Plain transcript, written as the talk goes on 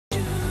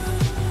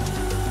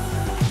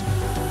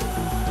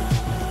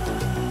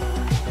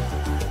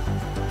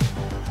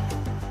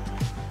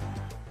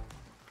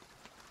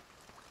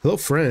Hello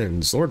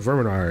friends, Lord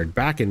Verminard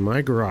back in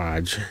my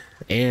garage,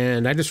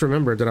 and I just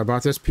remembered that I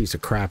bought this piece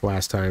of crap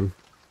last time.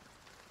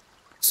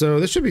 So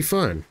this should be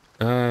fun.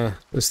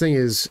 This thing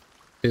is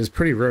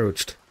pretty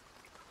roached.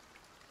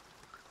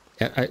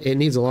 It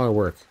needs a lot of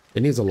work.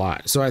 It needs a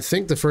lot. So I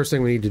think the first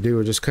thing we need to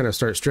do is just kind of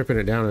start stripping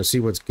it down and see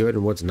what's good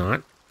and what's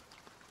not.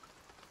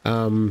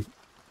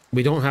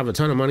 We don't have a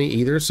ton of money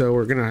either, so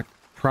we're gonna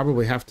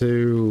probably have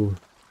to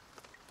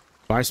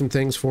buy some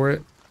things for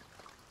it.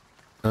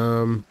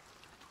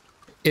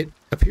 It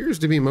appears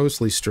to be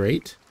mostly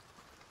straight.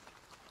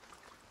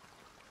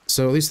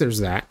 So at least there's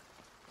that.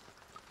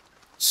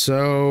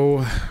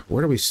 So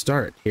where do we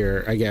start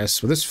here, I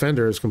guess? Well, this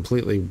fender is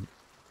completely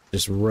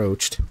just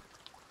roached.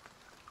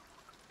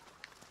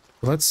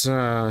 Let's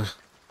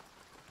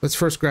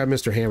first grab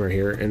Mr. Hammer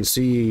here and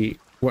see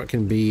what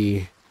can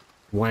be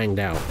wanged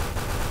out.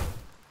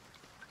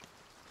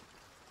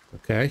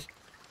 Okay.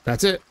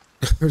 That's it.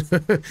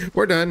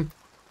 We're done.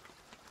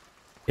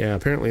 Yeah,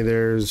 apparently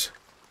there's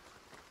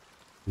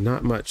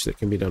not much that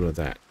can be done with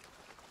that.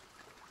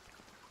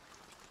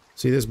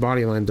 See, this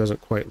body line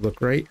doesn't quite look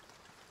right.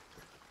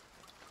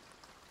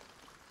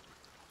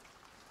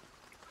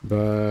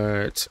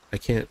 But I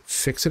can't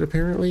fix it,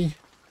 apparently.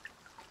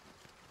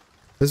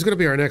 This is going to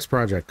be our next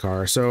project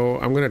car, so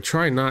I'm going to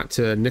try not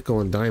to nickel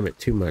and dime it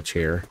too much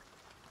here.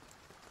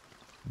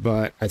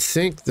 But I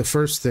think the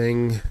first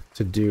thing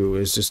to do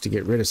is just to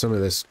get rid of some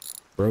of this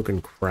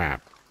broken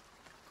crap.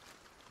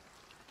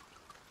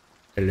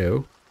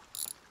 Hello?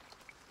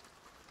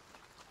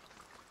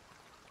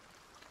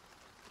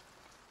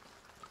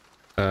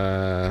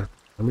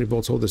 How many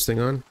bolts hold this thing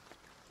on?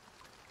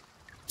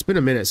 It's been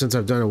a minute since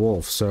I've done a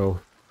wolf,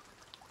 so...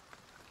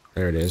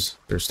 There it is.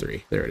 There's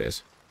 3. There it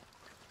is.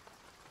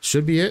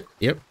 Should be it.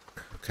 Yep.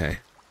 Okay.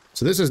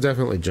 So this is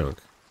definitely junk.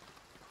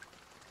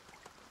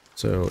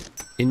 So,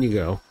 in you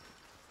go.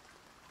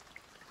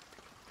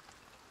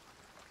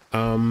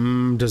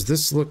 Does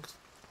this look...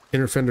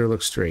 inner fender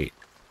look straight?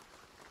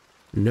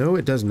 No,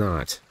 it does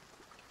not.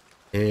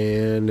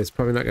 And it's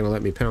probably not going to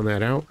let me pound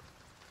that out.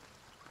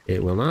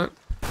 It will not.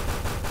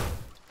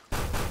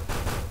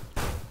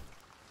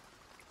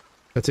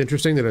 That's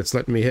interesting that it's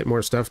letting me hit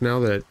more stuff now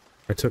that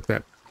I took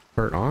that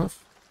part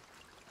off.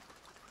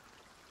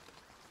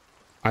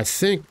 I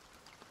think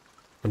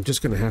I'm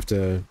just going to have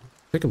to...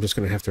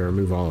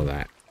 remove all of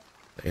that.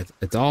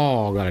 It's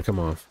all got to come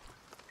off.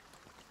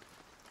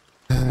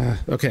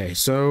 Okay,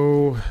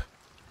 so...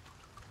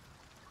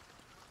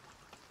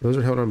 those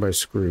are held on by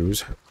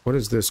screws. What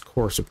is this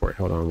core support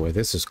held on with?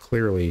 This is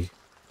clearly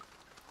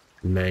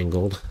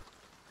mangled.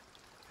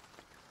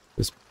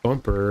 This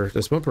bumper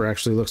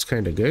actually looks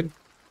kind of good.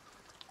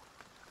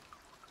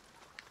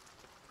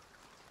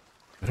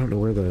 I don't know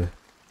where the...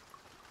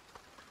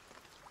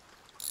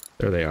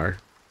 there they are.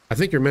 I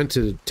think you're meant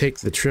to take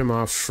the trim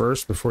off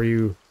first before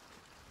you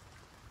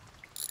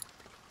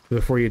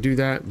do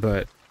that,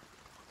 but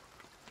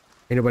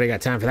ain't nobody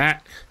got time for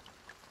that.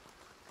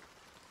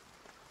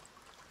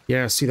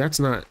 Yeah, see,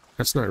 that's not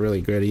really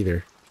good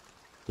either.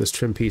 This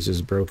trim piece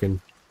is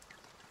broken.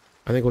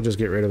 I think we'll just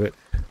get rid of it.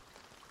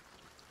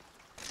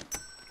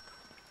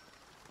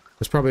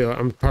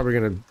 I'm probably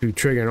gonna be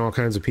triggering all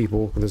kinds of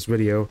people with this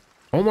video.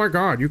 Oh my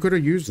god, you could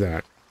have used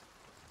that.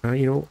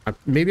 You know,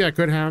 maybe I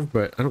could have,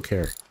 but I don't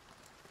care.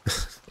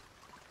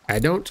 I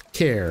don't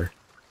care.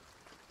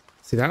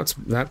 See,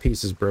 that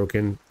piece is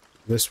broken.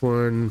 This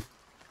one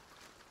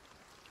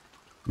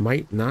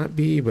might not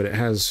be, but it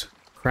has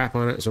crap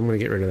on it, so I'm going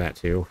to get rid of that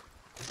too.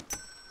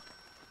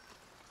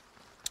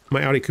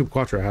 My Audi Coupe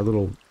Quattro had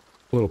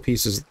little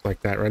pieces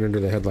like that right under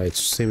the headlights,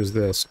 same as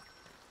this.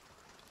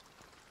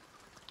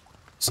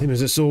 Same as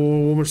this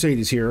old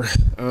Mercedes here.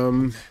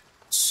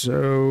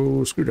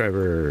 So,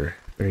 screwdriver.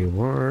 There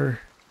you are.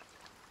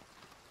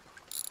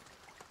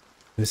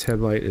 This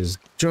headlight is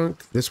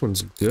junk. This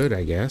one's good,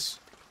 I guess.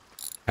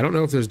 I don't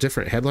know if there's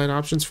different headlight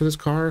options for this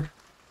car.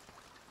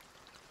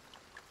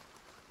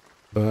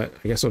 But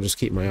I guess I'll just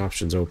keep my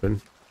options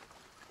open.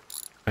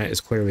 That is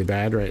clearly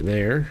bad right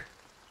there.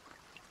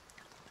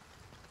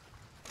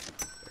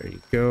 There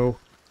you go.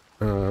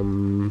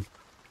 And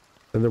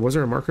was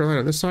there a marker light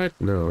on this side?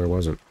 No, there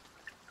wasn't.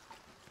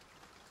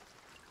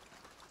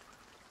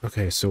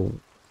 Okay, so...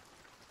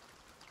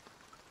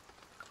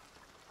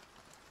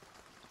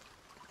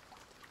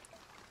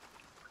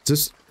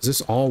 is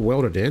this all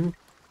welded in?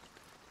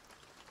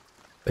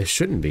 It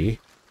shouldn't be.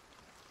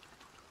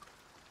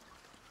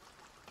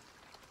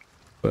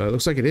 But it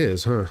looks like it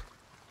is, huh?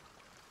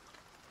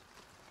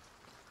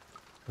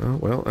 Oh,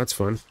 well, that's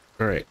fun.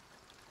 Alright.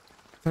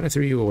 I thought I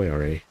threw you away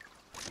already.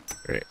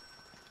 Alright.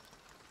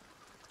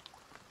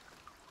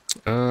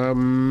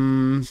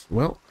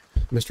 Well,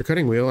 Mr.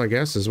 Cutting Wheel, I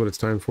guess, is what it's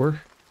time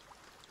for.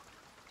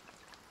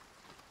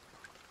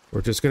 We're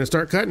just gonna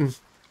start cutting.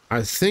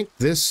 I think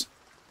this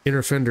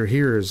inner fender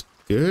here is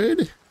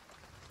good.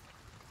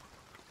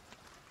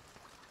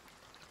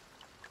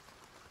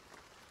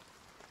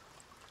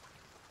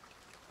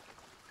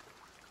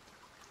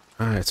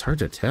 It's hard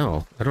to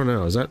tell. I don't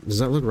know. Does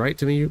that look right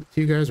to me,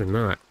 to you guys, or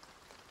not?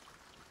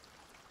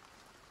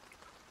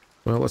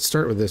 Well, let's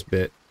start with this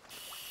bit.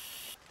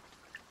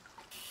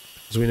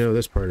 Because we know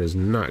this part is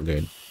not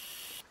good.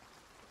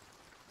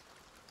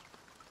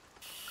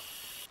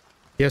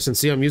 Yes, and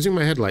see, I'm using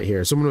my headlight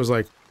here. Someone was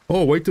like,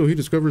 oh, wait till he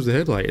discovers the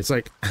headlight. It's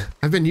like,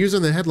 I've been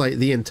using the headlight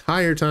the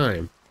entire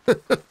time.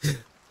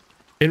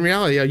 In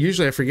reality,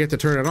 usually I forget to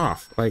turn it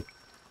off. Like,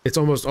 it's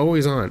almost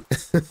always on.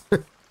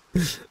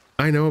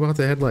 I know about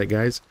the headlight,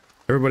 guys.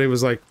 Everybody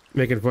was like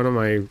making fun of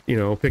my, you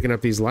know, picking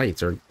up these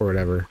lights or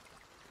whatever.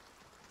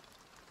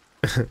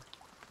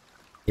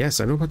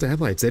 Yes, I know about the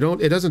headlights. It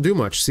doesn't do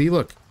much. See,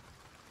 look.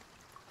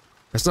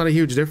 That's not a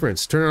huge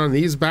difference. Turn on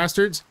these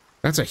bastards.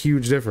 That's a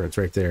huge difference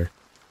right there.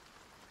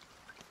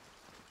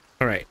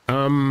 All right.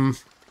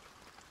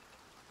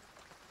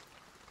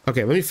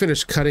 Okay, let me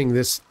finish cutting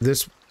this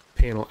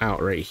panel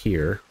out right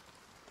here,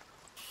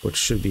 which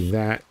should be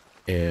that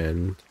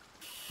and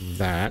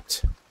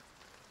that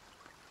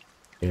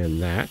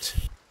and that,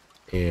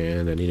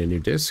 and I need a new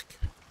disc.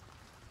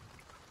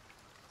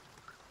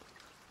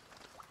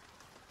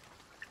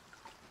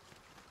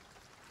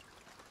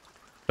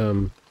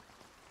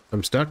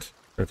 I'm stuck.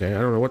 Okay,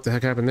 I don't know what the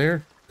heck happened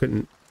there.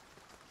 Couldn't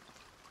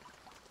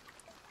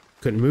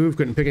move,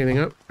 couldn't pick anything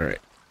up. All right.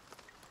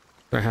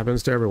 That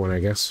happens to everyone, I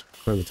guess,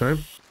 from the time.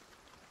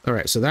 All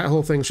right, so that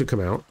whole thing should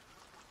come out.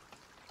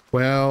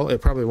 Well,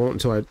 it probably won't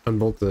until I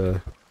unbolt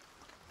the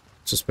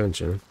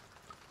suspension,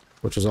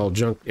 which is all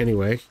junk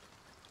anyway.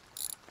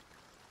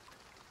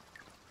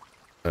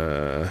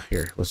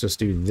 Here, let's just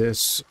do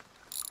this,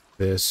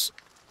 this,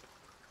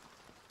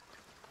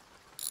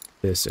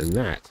 this, and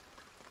that.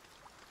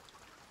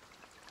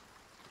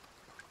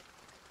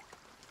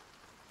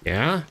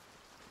 Yeah?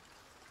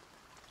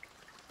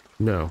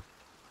 No.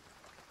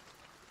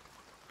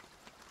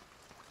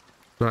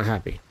 Not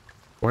happy.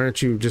 Why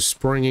aren't you just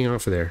springing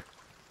off of there?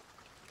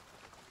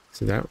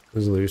 See, that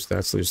was loose,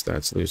 that's loose,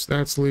 that's loose,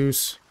 that's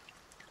loose.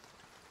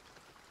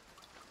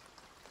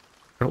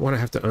 I don't want to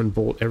have to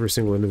unbolt every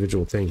single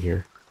individual thing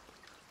here.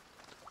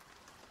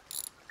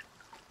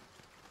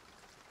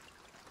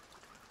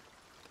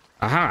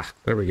 Aha!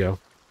 There we go.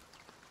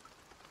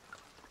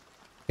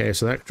 Okay,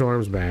 so that control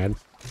arm's bad.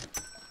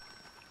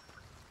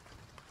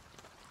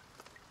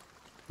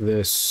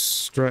 This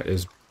strut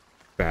is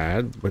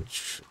bad,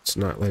 which it's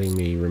not letting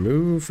me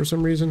remove for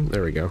some reason.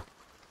 There we go.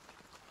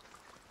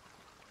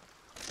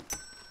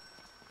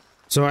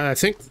 So I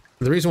think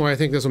the reason why I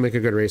think this will make a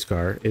good race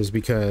car is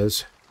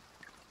because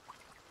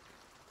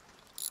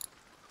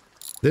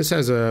this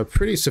has a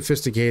pretty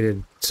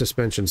sophisticated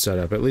suspension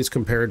setup, at least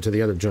compared to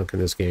the other junk in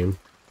this game.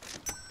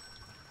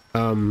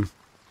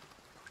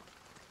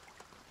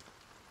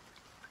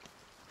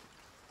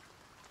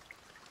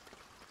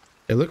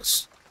 It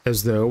looks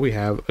as though we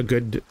have a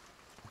good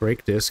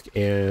brake disc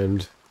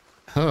and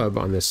hub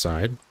on this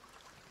side.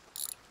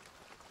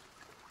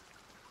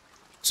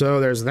 So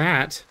there's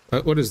that.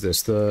 What is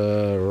this?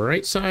 The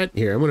right side?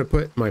 Here, I'm going to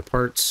put my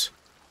parts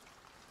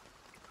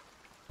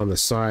on the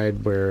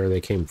side where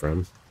they came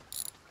from,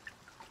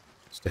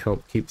 just to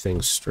help keep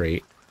things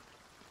straight.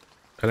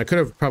 And I could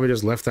have probably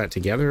just left that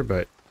together,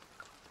 but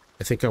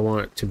I think I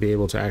want to be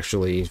able to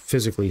actually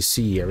physically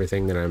see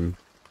everything that I'm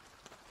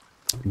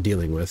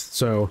dealing with.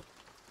 So,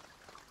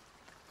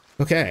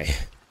 okay.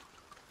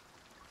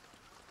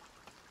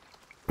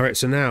 All right,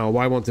 so now,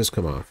 why won't this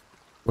come off?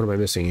 What am I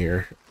missing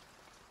here?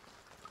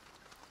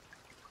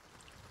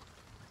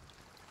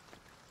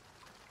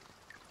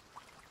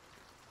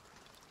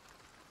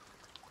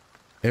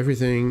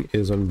 Everything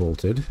is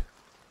unbolted.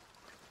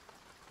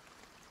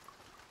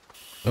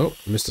 Oh,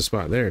 missed a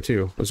spot there,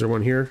 too. Was there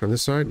one here on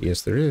this side?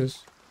 Yes, there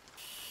is.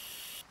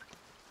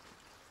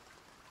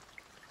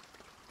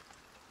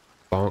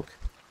 Bonk.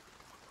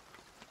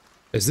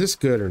 Is this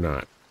good or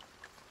not?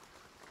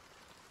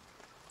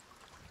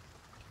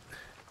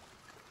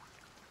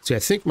 See, I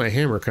think my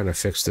hammer kind of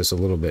fixed this a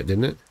little bit,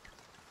 didn't it?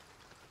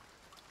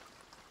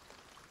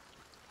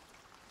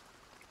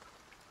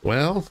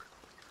 Well,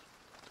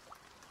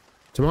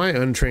 to my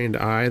untrained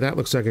eye, that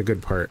looks like a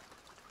good part.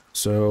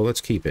 So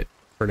let's keep it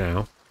for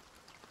now.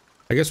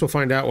 I guess we'll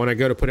find out when I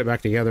go to put it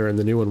back together and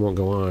the new one won't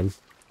go on.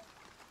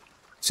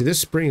 See, this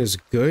spring is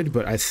good,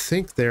 but I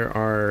think there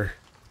are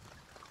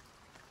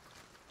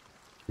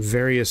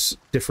various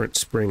different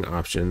spring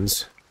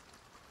options.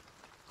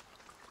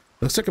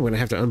 Looks like I'm going to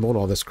have to unbolt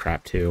all this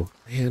crap too.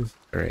 Man,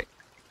 alright.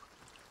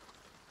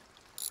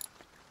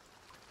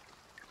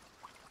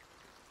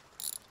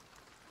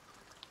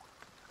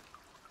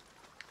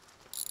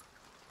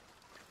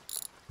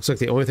 Looks like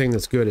the only thing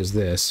that's good is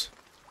this.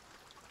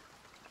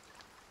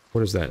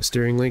 What is that?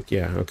 Steering link?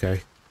 Yeah,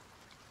 okay.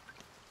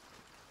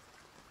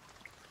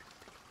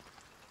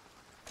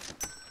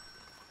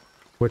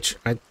 Which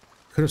I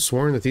could have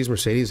sworn that these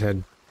Mercedes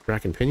had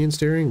rack and pinion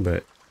steering,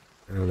 but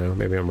I don't know.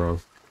 Maybe I'm wrong.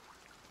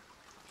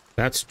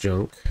 That's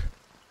junk.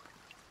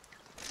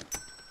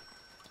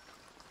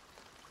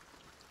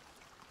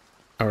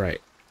 Alright,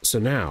 so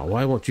now,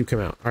 why won't you come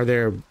out? Are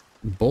there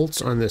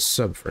bolts on this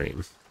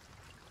subframe?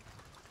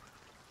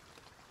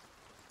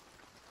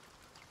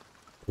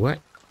 What?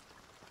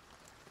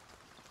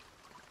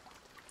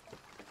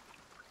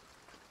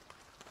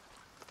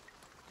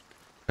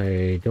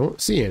 I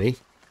don't see any.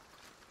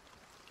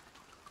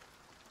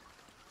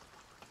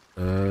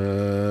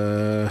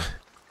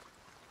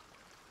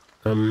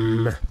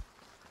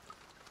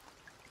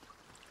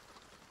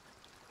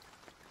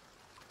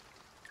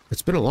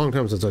 It's been a long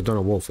time since I've done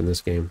a wolf in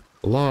this game.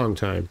 A long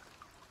time.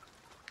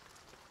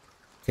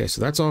 Okay, so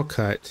that's all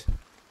cut.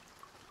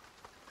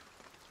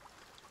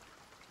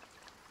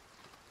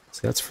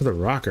 So that's for the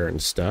rocker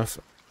and stuff.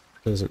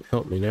 Doesn't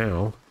help me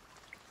now.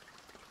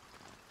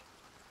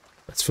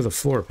 That's for the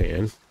floor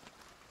pan.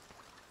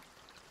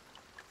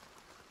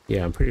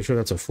 Yeah, I'm pretty sure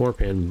that's a floor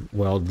pan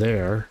weld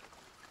there.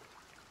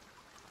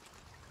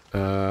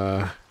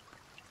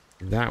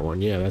 That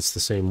one, yeah, that's the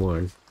same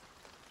one.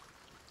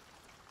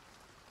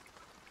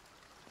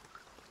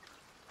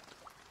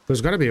 There's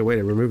got to be a way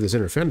to remove this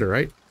inner fender,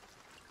 right?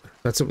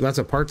 That's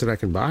a part that I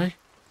can buy?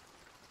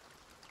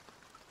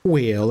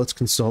 Well, let's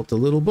consult the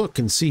little book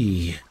and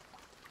see.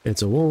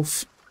 It's a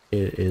wolf.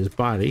 It is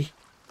body.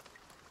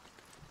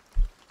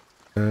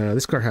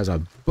 This car has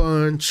a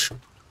bunch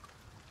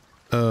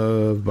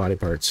of body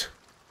parts.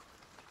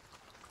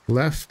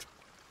 Left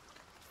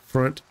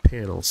front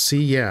panel.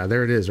 See, yeah,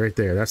 there it is right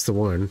there. That's the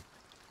one.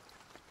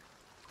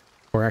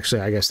 Or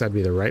actually, I guess that'd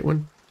be the right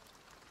one.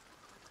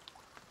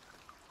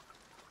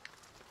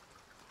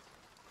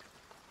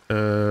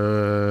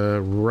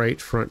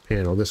 Right front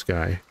panel, this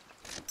guy.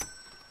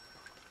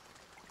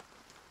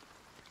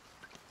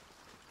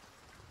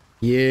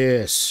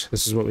 Yes,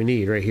 this is what we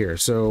need right here.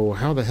 So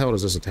how the hell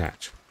does this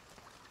attach?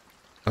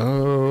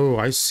 Oh,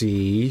 I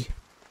see.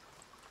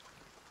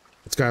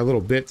 It's got a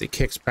little bit that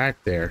kicks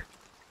back there.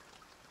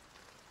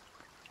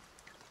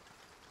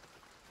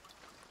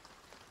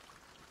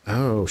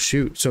 Oh,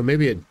 shoot. So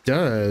maybe it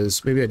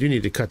does. Maybe I do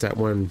need to cut that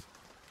one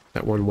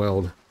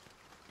weld.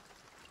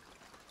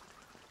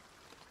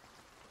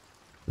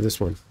 This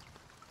one.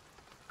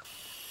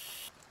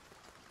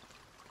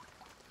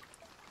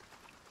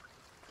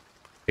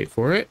 Wait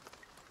for it.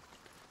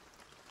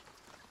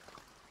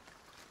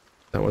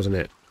 That wasn't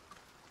it.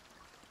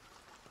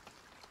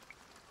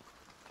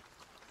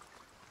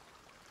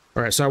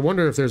 All right, so I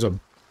wonder if there's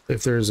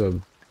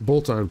a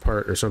bolt-on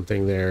part or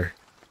something there.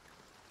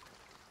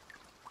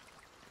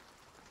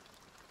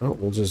 Oh,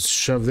 we'll just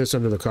shove this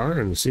under the car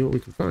and see what we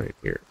can find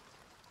here.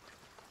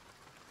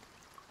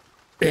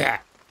 Yeah,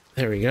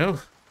 there we go.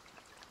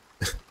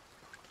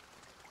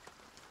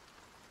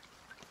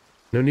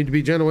 No need to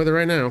be gentle with it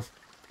right now.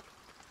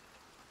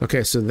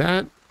 Okay, so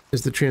that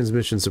is the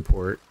transmission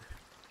support,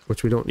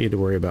 which we don't need to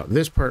worry about.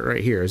 This part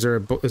right here, is there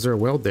a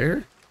weld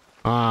there?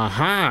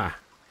 Aha!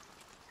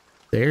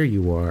 There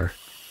you are.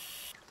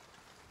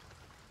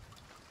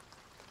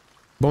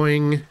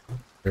 Boing!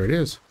 There it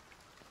is.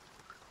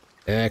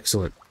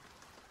 Excellent.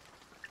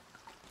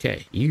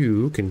 Okay,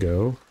 you can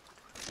go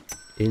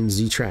in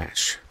the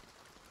trash.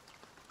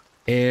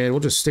 And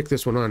we'll just stick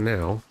this one on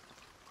now.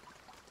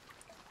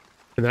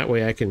 And that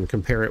way I can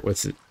compare it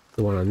with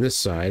the one on this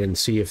side and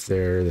see if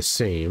they're the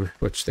same,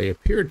 which they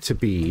appeared to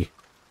be.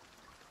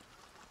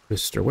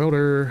 Mr.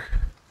 Welder.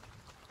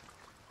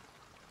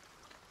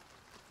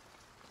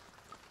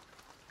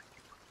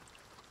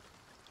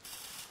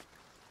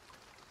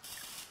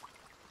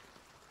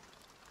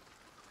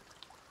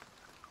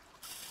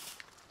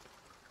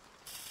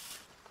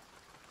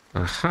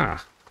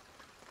 Aha.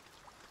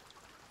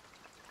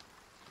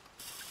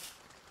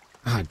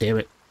 Ah, damn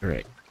it. All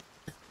right.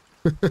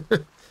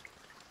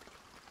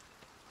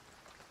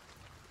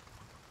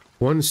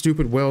 One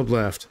stupid weld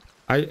left.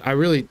 I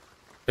really...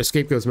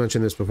 Scapegoats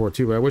mentioned this before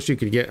too, but I wish you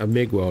could get a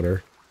MIG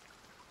welder.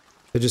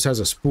 It just has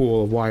a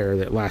spool of wire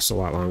that lasts a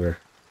lot longer.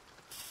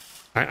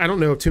 I don't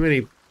know too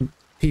many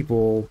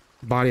people,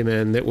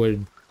 bodymen, that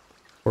would...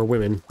 or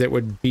women, that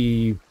would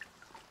be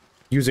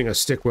using a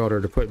stick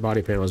welder to put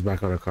body panels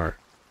back on a car.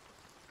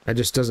 That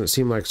just doesn't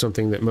seem like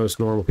something that most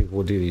normal people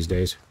would do these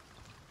days.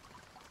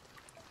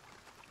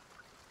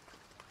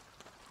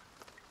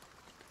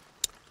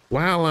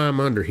 While I'm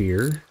under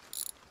here...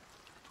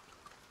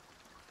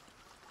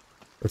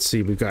 Let's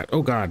see, we've got...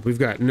 Oh god, we've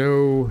got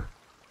no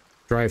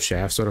drive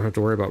shaft, so I don't have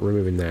to worry about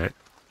removing that.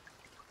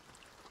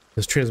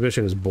 This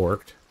transmission is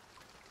borked.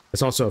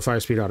 It's also a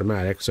 5-speed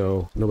automatic,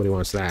 so nobody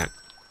wants that.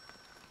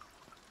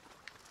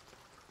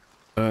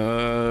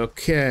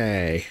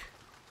 Okay.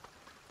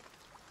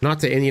 Not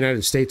that in the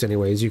United States,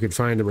 anyways, you could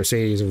find a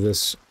Mercedes of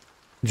this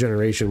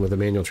generation with a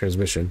manual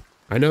transmission.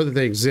 I know that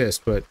they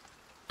exist, but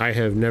I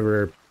have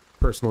never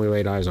personally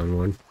laid eyes on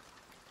one.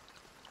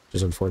 Which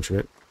is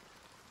unfortunate.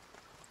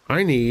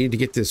 I need to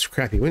get this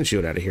crappy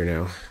windshield out of here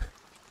now.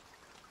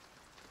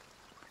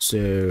 So,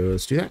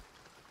 let's do that.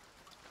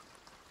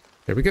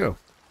 There we go.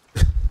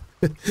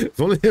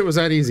 If only it was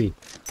that easy.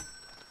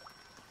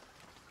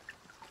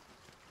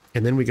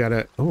 And then we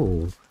gotta...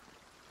 Oh.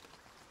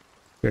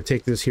 Gotta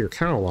take this here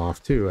cowl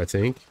off, too, I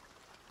think.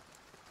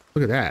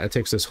 Look at that. It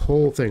takes this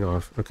whole thing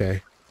off.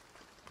 Okay.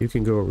 You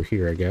can go over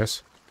here, I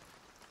guess.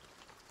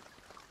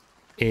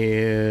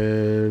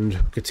 And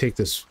we could take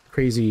this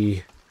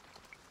crazy...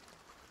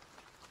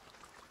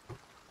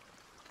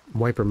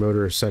 wiper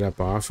motor setup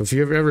off. If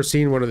you've ever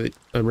seen one of the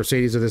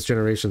Mercedes of this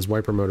generation's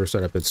wiper motor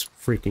setup, it's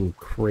freaking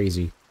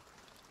crazy.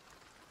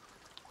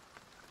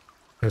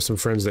 I have some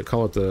friends that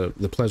call it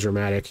the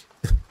Pleasure-matic.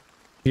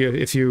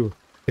 If you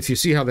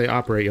see how they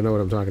operate, you'll know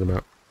what I'm talking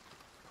about.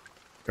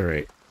 All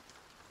right.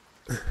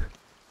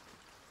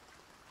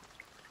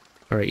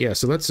 All right, yeah,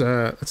 so let's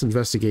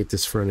investigate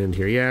this front end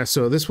here. Yeah,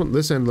 so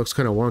this end looks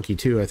kind of wonky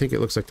too. I think it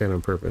looks like that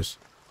on purpose.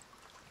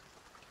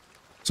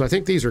 So I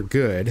think these are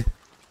good.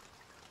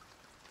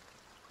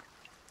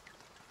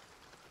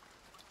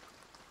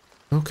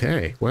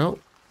 Okay, well,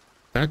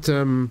 that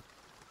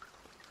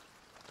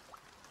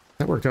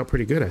worked out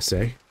pretty good, I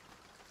say.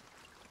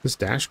 This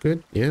dash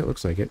good? Yeah, it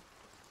looks like it.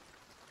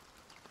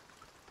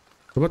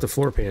 What about the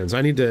floor pans?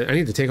 I need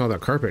to take all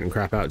that carpet and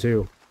crap out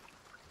too.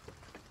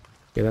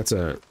 Yeah, that's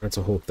a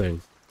whole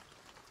thing.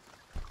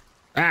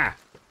 Ah!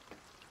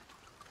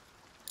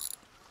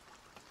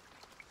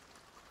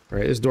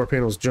 Alright, this door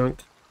panel's junk.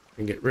 I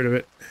can get rid of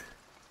it.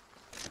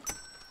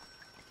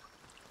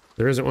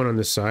 There isn't one on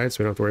this side, so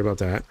we don't have to worry about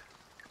that.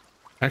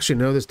 Actually,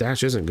 no, this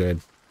dash isn't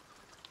good.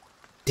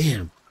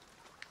 Damn.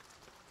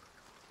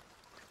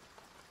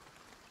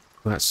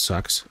 Well, that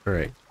sucks.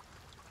 Alright.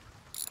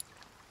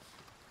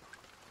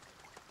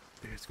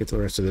 Let's get the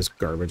rest of this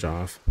garbage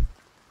off.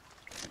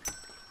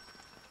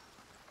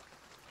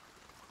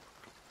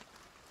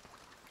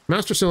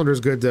 Master cylinder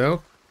is good,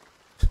 though.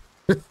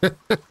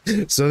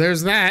 So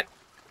there's that.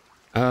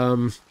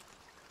 What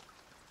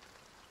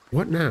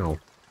now?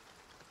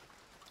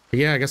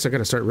 Yeah, I guess I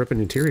gotta start ripping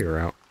interior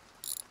out.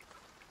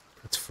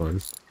 That's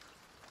fun.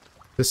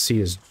 This seat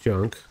is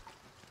junk.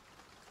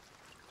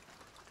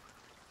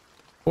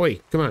 Oi,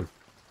 come on.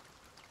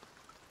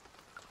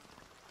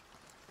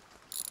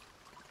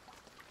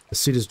 The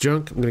seat is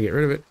junk. I'm gonna get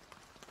rid of it.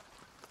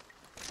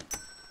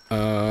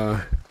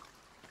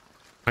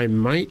 I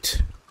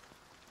might...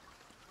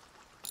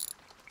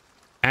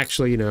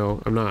 Actually, you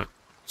know, I'm not.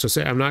 So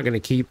say I'm not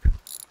gonna keep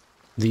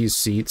these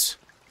seats.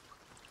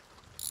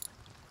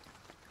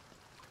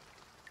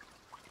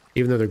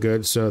 Even though they're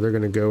good, so they're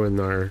gonna go in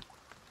our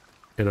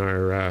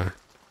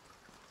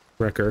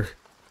wrecker.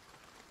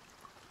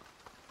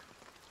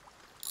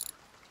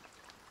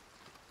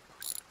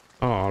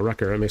 Oh,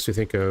 wrecker, that makes me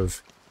think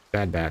of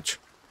Bad Batch.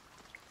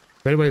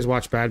 If anybody's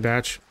watched Bad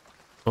Batch,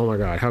 oh my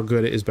god, how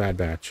good is Bad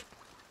Batch.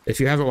 If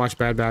you haven't watched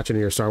Bad Batch and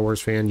you're a Star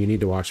Wars fan, you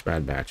need to watch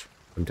Bad Batch.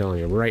 I'm telling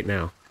you, right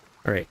now.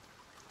 Alright.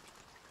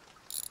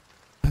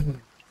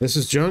 This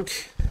is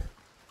junk.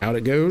 Out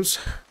it goes.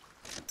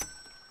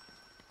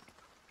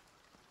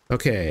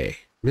 Okay,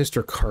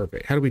 Mr.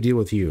 Carpet. How do we deal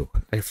with you?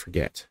 I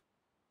forget.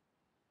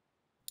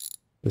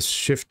 This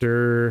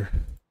shifter...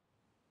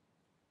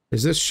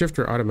 Is this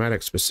shifter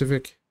automatic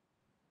specific?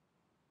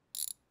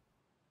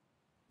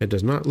 It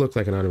does not look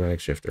like an automatic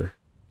shifter.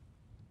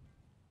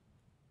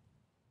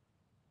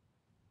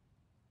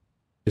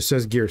 It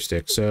says gear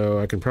stick, so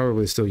I can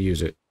probably still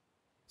use it.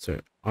 So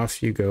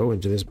off you go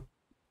into this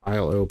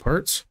pile of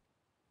parts.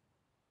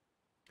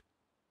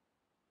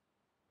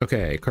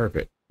 Okay,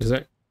 carpet. Does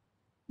it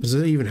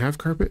even have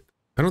carpet?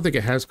 I don't think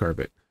it has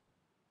carpet.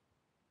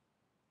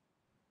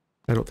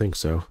 I don't think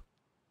so.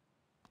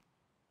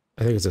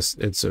 I think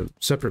it's a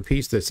separate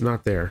piece that's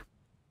not there.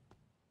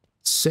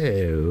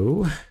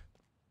 So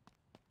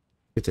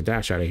get the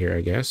dash out of here,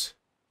 I guess.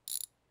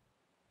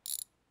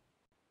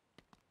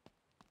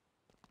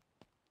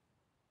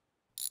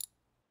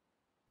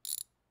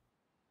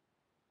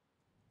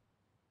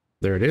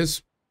 There it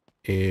is.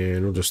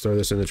 And we'll just throw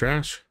this in the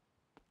trash.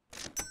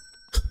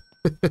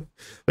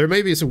 There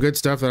may be some good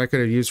stuff that I could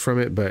have used from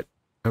it, but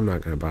I'm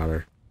not going to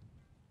bother.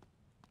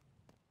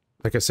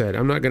 Like I said,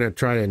 I'm not going to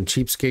try and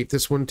cheapskate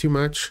this one too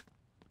much.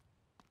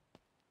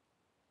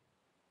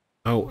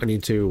 Oh, I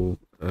need to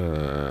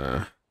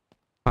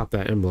pop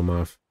that emblem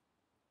off.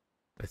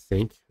 I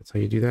think that's how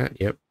you do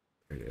that. Yep,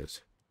 there it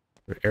is.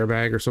 An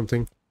airbag or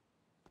something.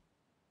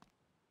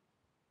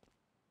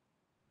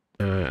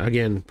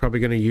 Again, probably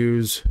going to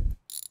use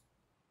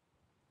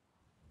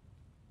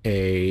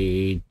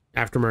a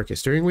aftermarket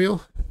steering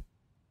wheel.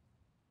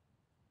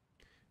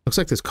 Looks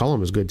like this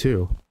column is good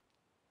too.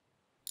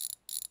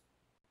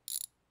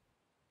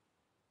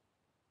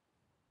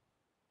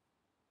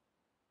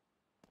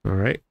 All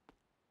right,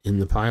 in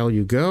the pile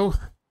you go.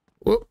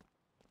 Whoop.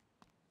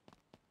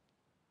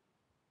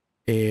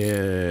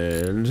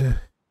 And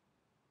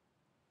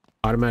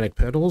automatic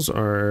pedals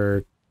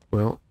are,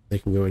 well, they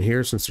can go in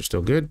here since they're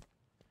still good.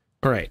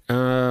 All right.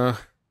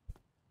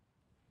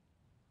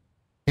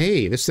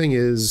 Hey, this thing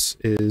is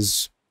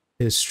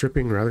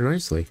stripping rather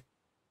nicely.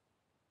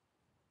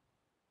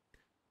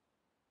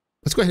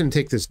 Let's go ahead and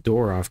take this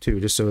door off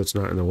too, just so it's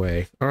not in the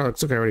way. Oh,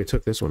 it's okay. I already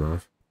took this one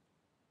off.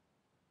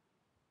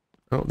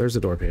 Oh, there's the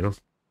door panel.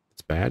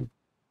 It's bad.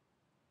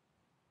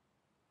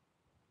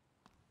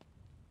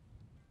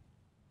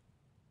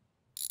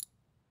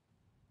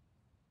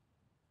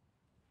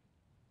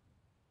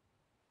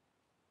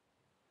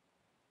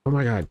 Oh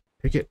my god,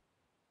 pick it.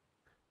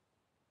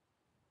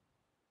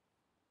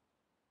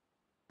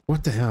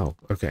 What the hell?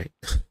 Okay.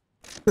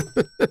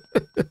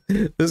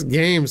 This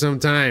game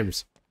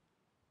sometimes.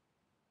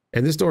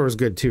 And this door is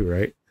good too,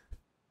 right?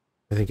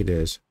 I think it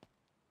is.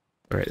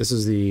 All right, this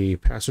is the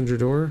passenger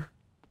door.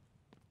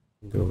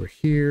 Go over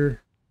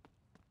here.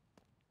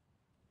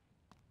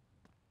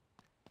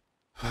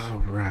 All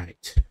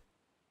right.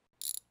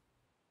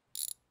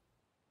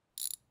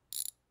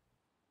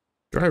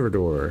 Driver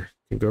door.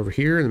 You can go over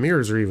here, and the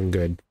mirrors are even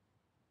good.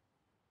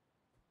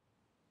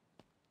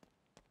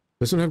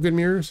 This one have good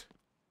mirrors?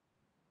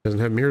 Doesn't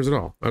have mirrors at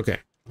all. Okay.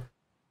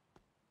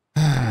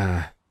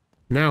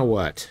 Now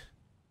what?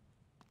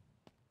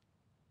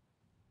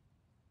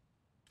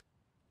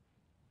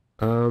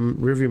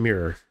 Rearview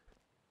mirror.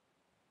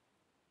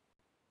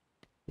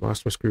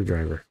 Lost my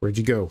screwdriver. Where'd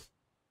you go?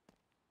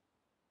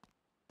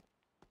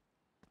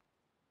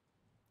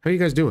 How you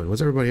guys doing?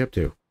 What's everybody up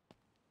to?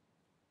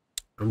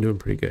 I'm doing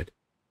pretty good.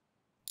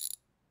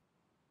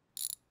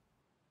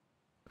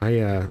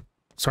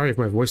 Sorry if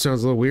my voice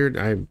sounds a little weird.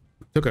 I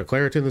took a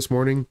Claritin this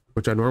morning,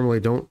 which I normally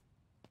don't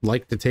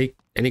like to take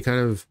any kind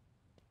of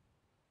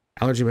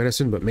allergy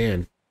medicine, but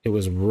man, it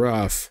was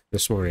rough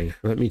this morning.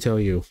 Let me tell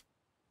you.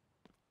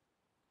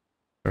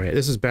 All right,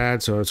 this is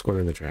bad, so it's going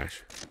in the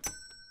trash.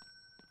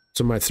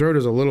 So my throat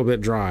is a little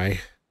bit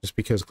dry, just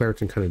because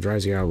Claritin kind of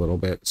dries you out a little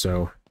bit,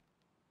 so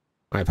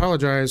I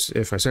apologize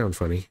if I sound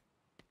funny.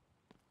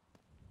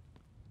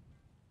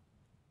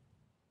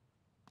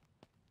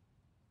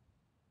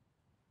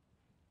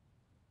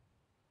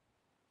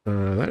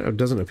 That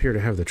doesn't appear to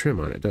have the trim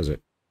on it, does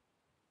it?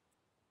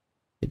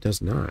 It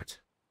does not.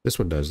 This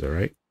one does, though,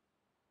 right?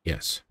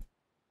 Yes.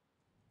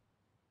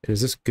 And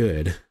is this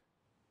good?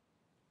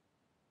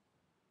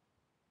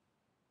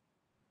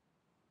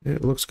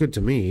 It looks good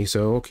to me,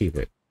 so I'll keep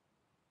it.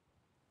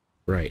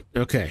 Right,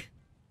 okay.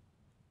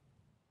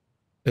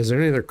 Is there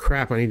any other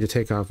crap I need to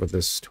take off with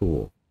this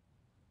tool?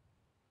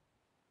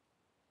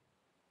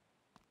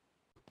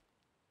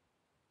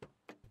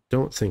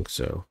 Don't think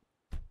so.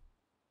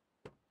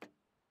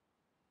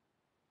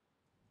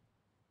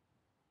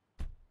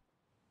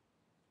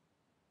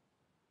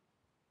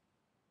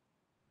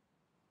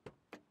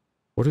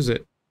 What is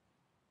it?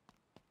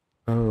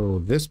 Oh,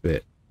 this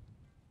bit.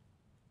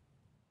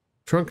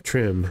 Trunk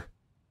trim.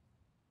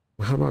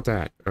 Well, how about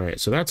that? All right,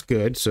 so that's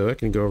good. So that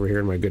can go over here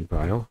in my good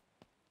pile.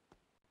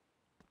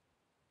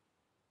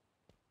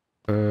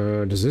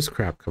 Does this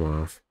crap come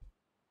off?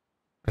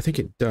 I think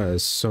it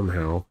does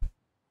somehow.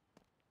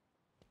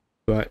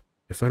 But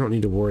if I don't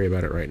need to worry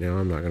about it right now,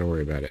 I'm not going to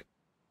worry about it.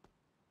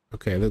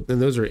 Okay, then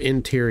those are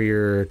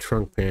interior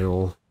trunk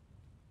panel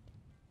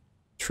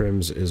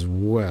trims as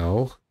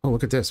well. Oh,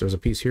 look at this. There's a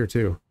piece here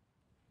too.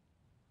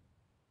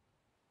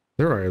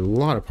 There are a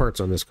lot of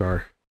parts on this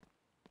car.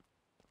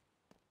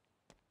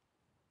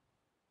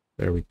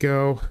 There we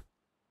go.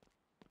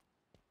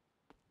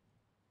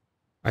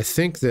 I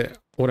think that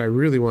what I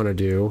really want to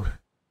do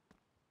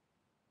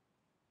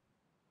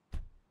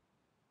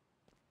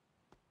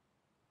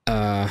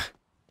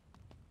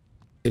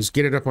is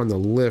get it up on the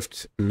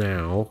lift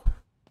now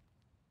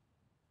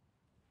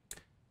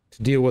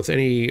to deal with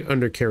any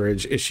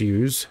undercarriage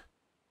issues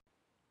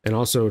and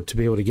also to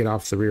be able to get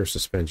off the rear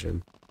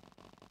suspension.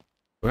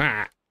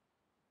 Ah!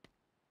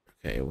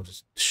 Okay, we'll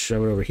just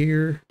shove it over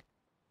here.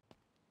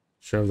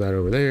 Shove that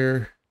over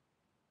there.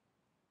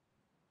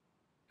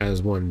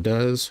 As one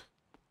does.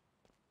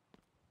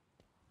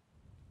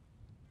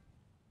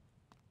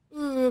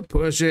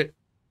 Push it.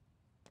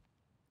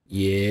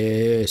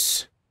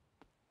 Yes.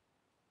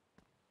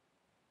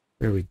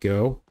 There we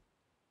go.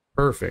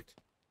 Perfect.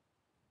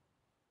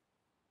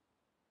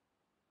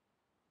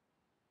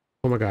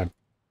 Oh my god.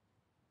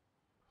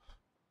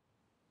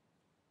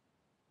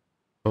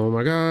 Oh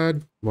my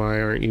god.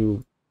 Why aren't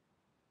you...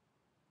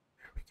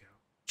 There we go.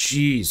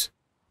 Jeez.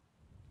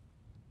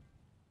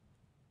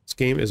 This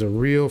game is a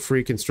real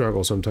freaking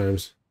struggle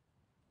sometimes.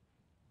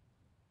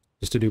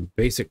 Just to do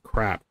basic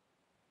crap.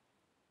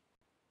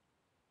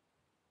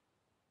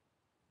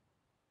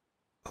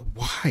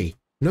 Why?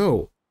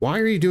 No. Why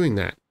are you doing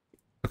that?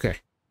 Okay.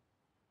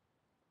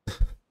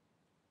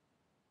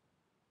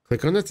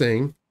 Click on the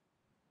thing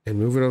and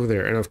move it over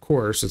there. And of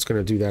course, it's going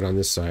to do that on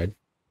this side.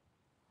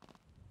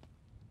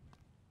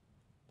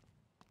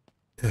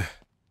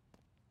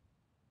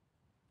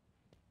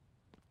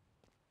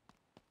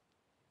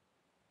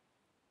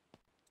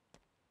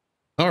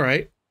 All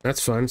right.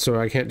 That's fun. So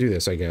I can't do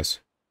this, I guess.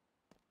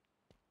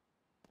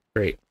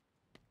 Great.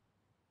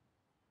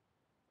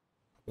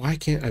 Why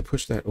can't I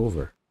push that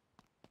over?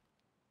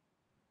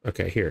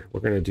 Okay, here.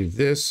 We're going to do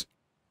this.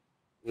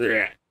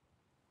 And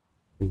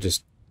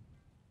just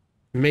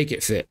make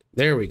it fit.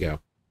 There we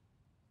go.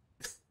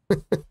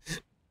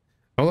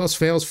 All else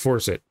fails,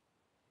 force it.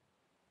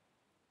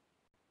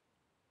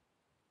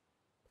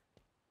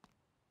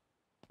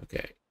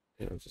 Okay.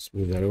 I'll just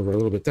move that over a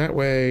little bit that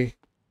way.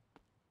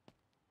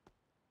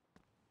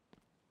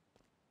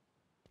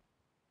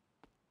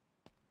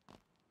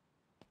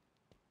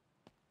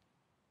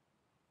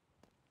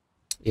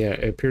 Yeah,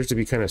 it appears to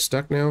be kind of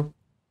stuck now.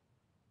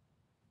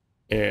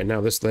 And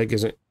now this leg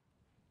isn't...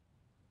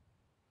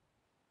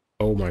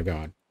 Oh my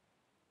god.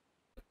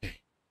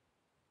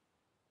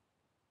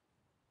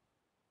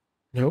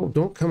 No,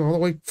 don't come all the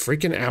way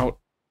freaking out.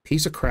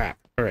 Piece of crap.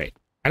 All right.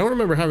 I don't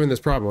remember having this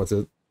problem with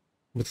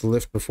the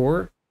lift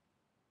before.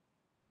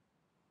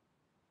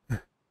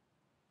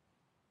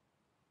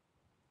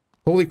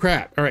 Holy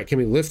crap. All right, can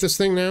we lift this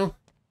thing now?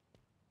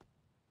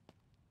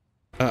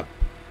 Up.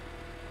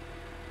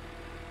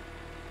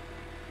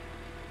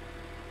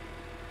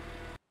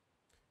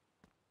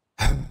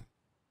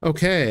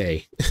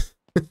 Okay.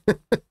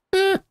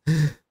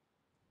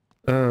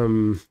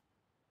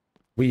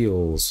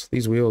 Wheels.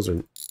 These wheels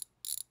are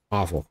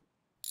awful.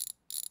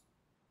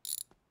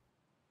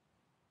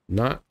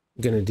 Not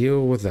gonna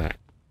deal with that.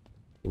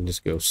 You can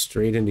just go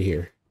straight into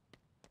here.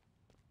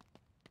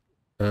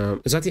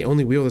 Is that the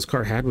only wheel this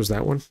car had? Was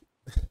that one?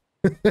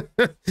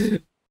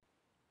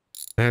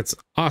 That's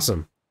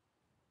awesome.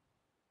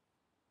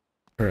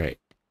 All right.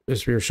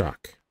 This rear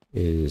shock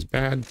is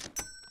bad.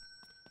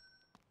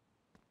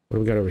 What do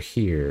we got over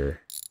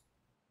here?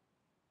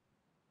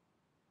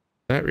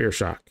 That rear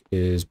shock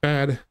is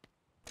bad.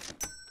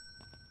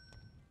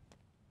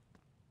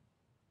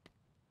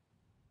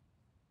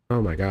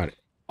 Oh my god.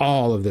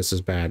 All of this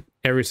is bad.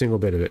 Every single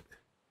bit of it.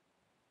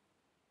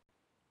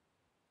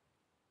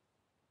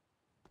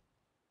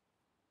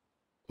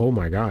 Oh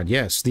my god,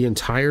 yes. The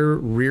entire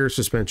rear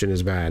suspension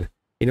is bad.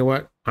 You know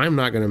what? I'm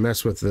not going to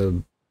mess with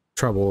the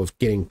trouble of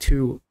getting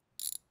two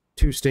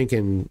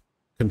stinking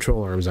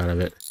control arms out of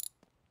it.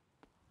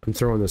 I'm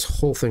throwing this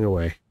whole thing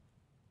away.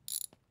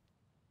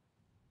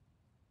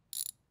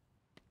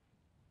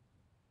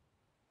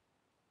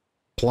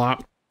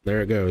 Plop.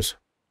 There it goes.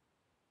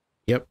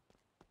 Yep.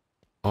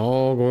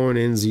 All going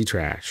in the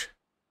trash.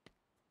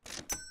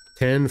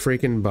 10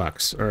 freaking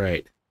bucks. All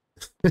right.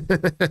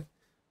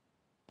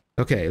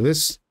 Okay,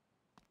 this...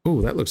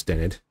 Ooh, that looks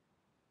dented.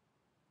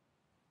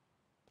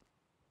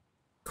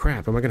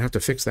 Crap, am I gonna have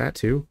to fix that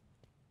too?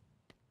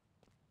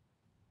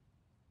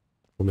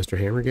 Will Mr.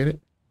 Hammer get it?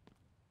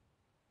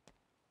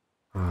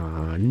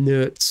 Ah,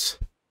 nuts.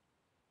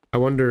 I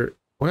wonder...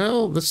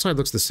 Well, this side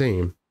looks the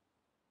same.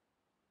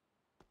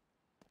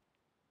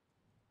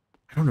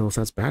 I don't know if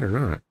that's bad or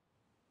not.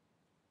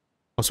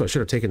 Also, I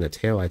should have taken the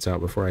taillights out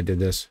before I did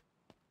this.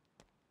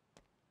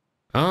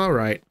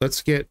 Alright,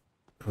 let's get...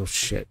 Oh,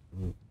 shit.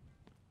 I'm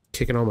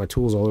kicking all my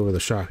tools all over the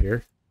shop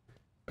here.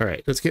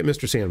 Alright, let's get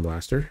Mr.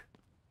 Sandblaster.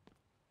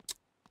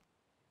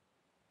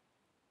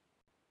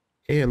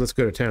 And let's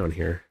go to town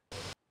here.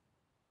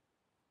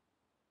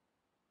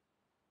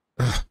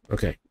 Ugh,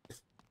 okay.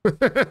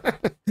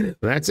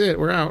 That's it,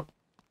 we're out.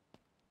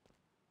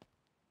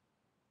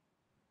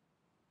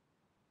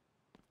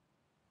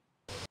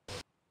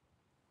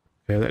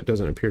 Okay, that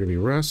doesn't appear to be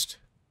rust.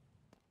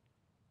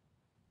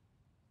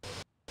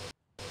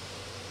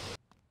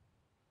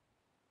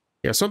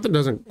 Yeah, something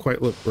doesn't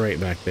quite look right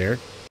back there.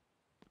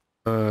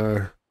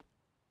 I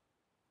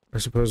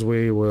suppose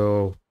we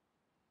will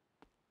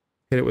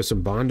hit it with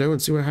some Bondo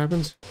and see what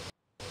happens.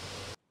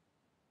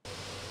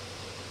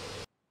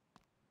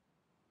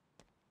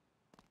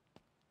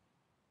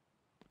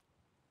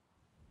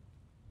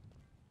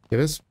 Yeah,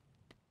 this...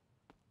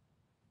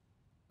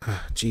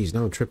 Geez,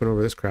 now I'm tripping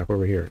over this crap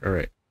over here. All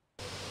right.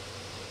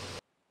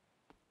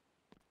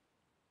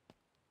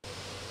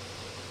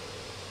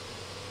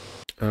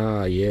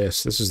 Ah,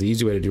 yes. This is the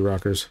easy way to do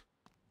rockers.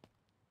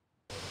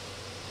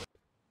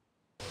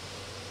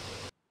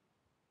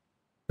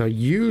 Now,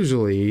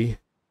 usually...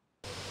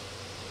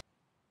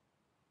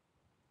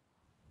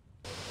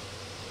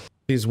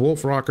 these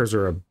Wolf rockers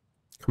are a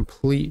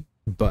complete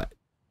butt.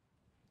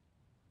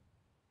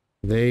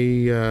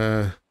 They,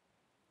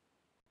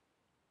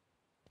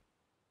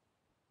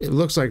 it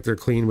looks like they're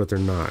clean, but they're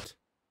not.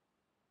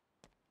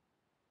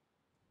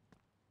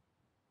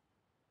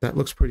 That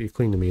looks pretty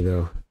clean to me,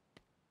 though.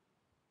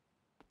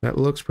 That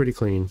looks pretty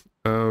clean.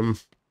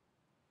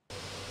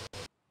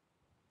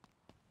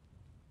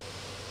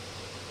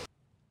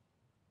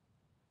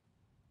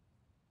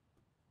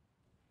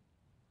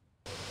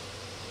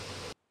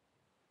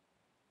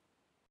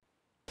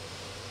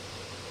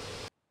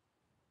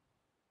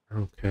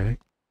 Okay.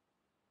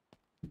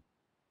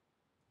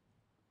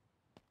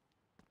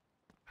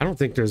 I don't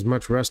think there's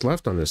much rust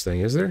left on this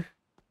thing, is there?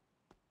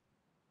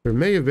 There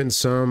may have been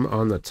some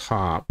on the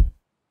top.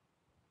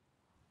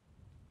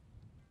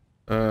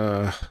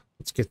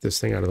 Let's get this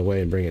thing out of the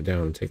way and bring it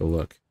down and take a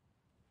look.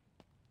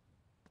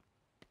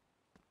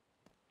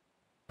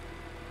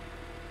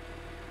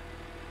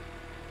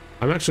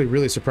 I'm actually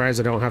really surprised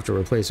I don't have to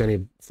replace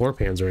any floor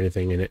pans or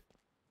anything in it.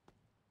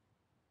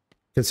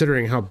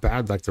 Considering how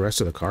bad, like, the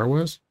rest of the car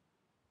was.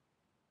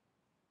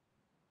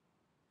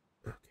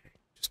 Okay,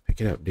 just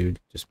pick it up, dude.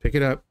 Just pick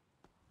it up.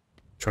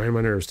 Trying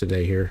my nerves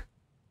today here.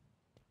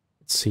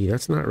 Let's see,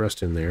 that's not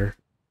rust in there.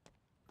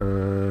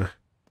 Don't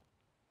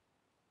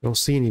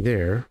see any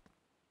there.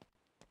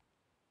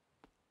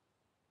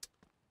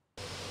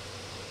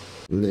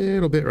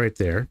 Little bit right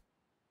there.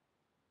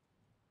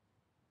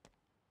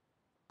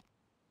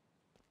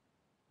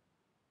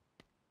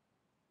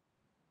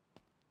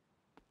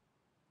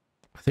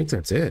 I think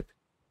that's it.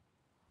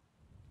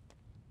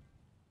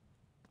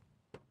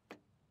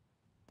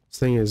 This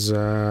thing is,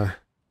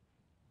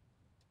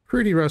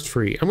 pretty rust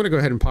free. I'm gonna go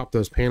ahead and pop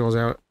those panels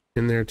out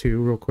in there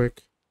too, real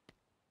quick,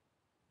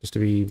 just to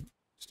be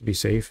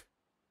safe.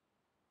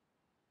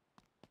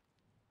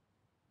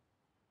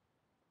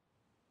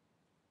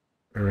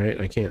 All right,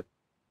 I can't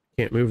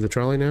move the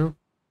trolley now.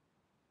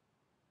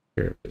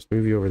 Here, just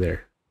move you over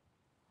there.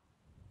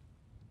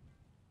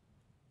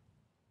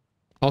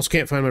 Also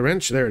can't find my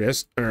wrench. There it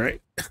is. All right.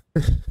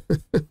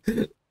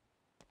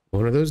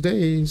 One of those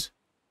days.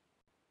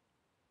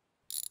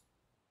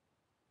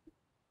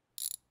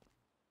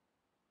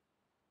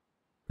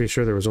 Pretty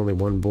sure there was only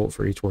one bolt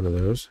for each one of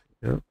those.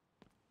 Yep.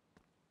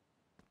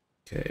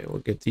 Okay,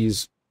 we'll get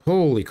these.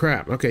 Holy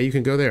crap. Okay, you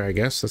can go there, I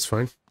guess. That's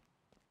fine.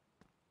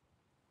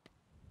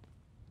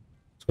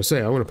 I was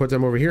gonna say, I want to put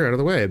them over here out of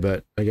the way,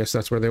 but I guess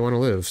that's where they want to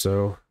live,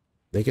 so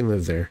they can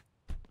live there.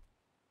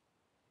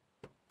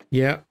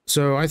 Yeah,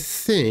 so I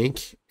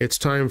think it's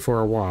time for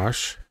a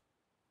wash.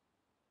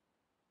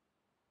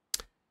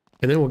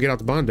 And then we'll get out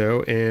the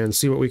Bondo and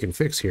see what we can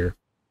fix here.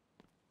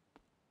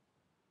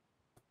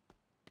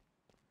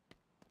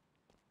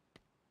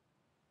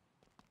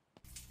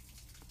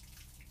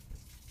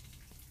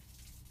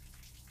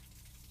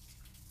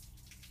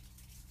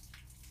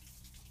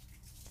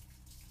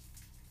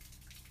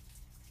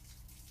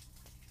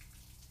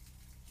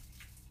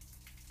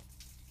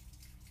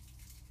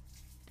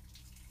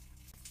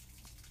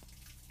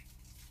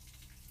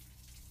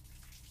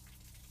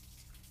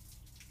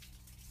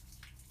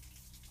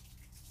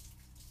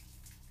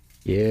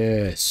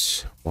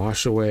 Yes,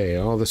 wash away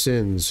all the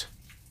sins.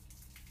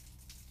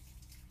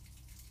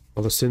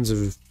 All the sins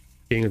of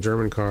being a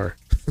German car.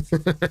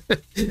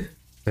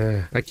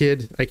 I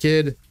kid.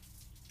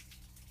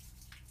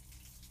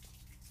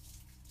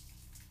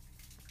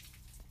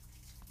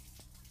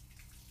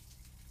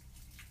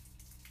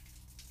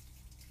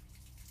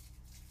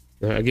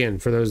 Again,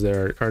 for those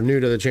that are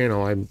new to the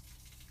channel, I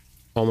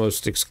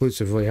almost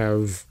exclusively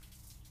have...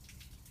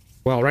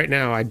 Well, right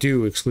now I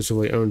do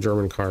exclusively own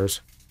German cars.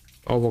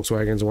 All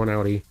Volkswagens, one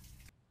Audi.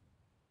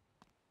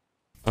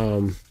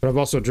 But I've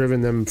also driven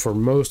them for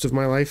most of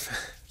my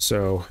life,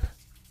 so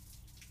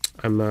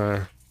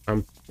I'm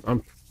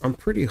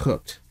pretty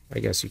hooked, I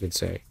guess you could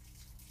say.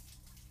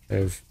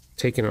 I've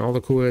taken all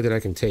the Kool-Aid that I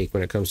can take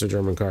when it comes to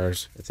German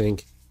cars, I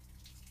think.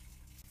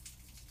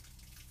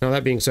 Now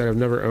that being said, I've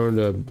never owned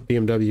a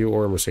BMW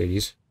or a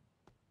Mercedes.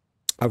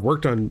 I've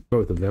worked on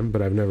both of them,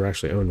 but I've never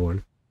actually owned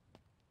one.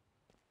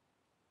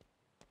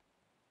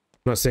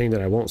 I'm not saying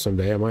that I won't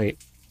someday. I might,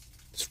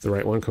 if the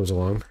right one comes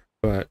along,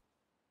 but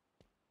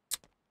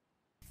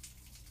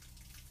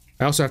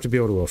I also have to be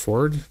able to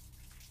afford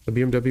a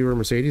BMW or a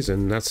Mercedes,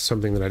 and that's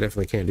something that I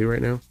definitely can't do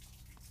right now.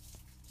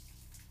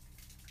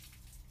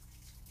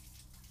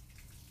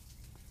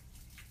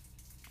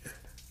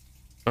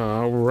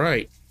 All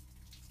right.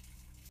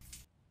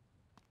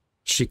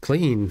 She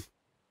clean.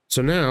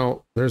 So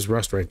now there's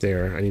rust right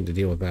there. I need to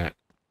deal with that.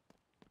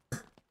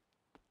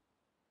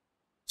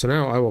 So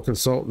now I will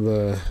consult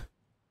the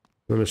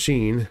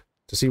machine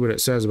to see what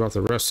it says about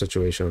the rust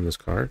situation on this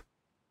car.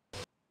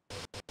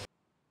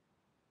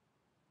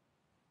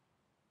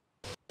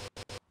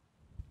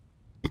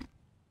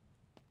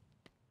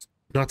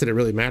 Not that it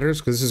really matters,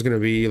 because this is going to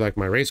be like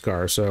my race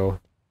car, so...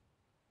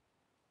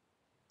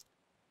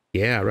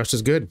 Yeah, rust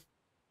is good.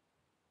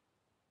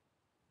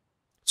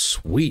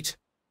 Sweet.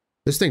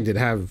 This thing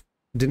didn't have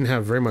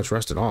very much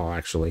rust at all,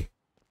 actually.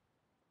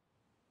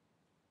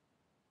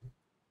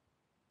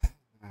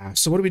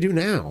 So what do we do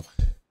now?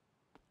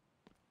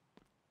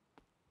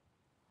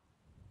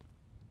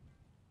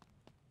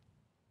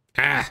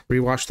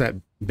 Rewash that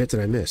bit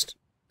that I missed.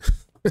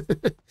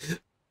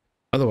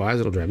 Otherwise,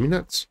 it'll drive me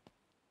nuts.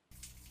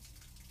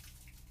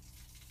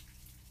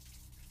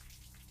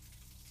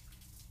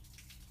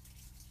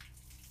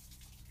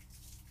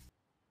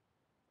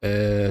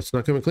 It's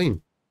not coming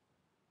clean.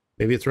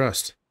 Maybe it's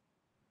rust.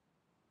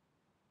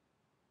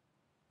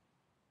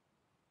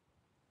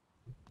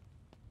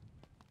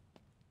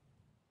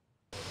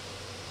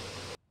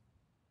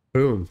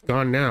 Boom,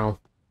 gone now.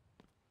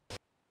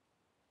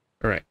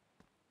 All right.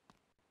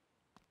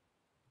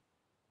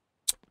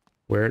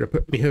 Where to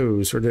put me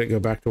hose, or did it go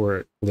back to where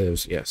it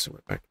lives? Yes, it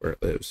went back to where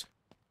it lives.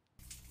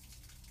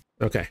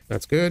 Okay,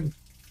 that's good.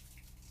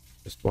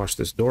 Just wash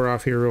this door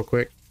off here real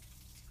quick.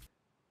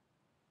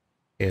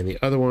 And the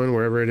other one,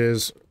 wherever it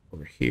is,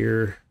 over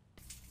here.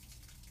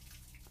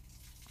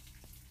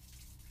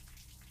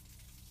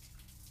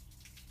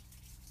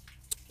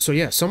 So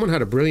yeah, someone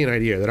had a brilliant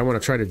idea that I want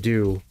to try to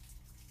do.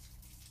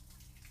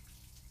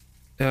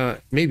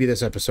 Maybe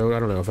this episode. I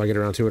don't know if I get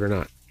around to it or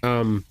not.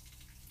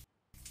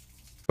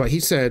 But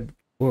he said,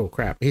 whoa,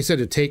 crap. He said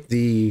to take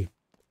the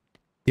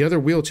other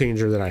wheel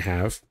changer that I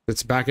have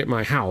that's back at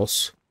my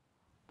house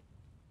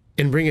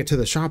and bring it to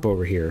the shop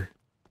over here.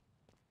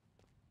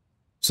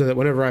 So that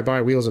whenever I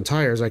buy wheels and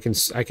tires, I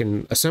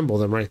can assemble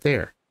them right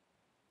there.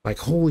 Like,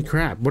 holy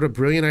crap, what a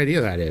brilliant idea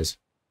that is.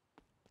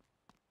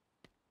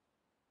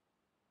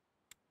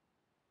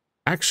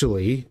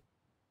 Actually,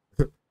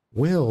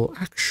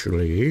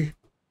 actually,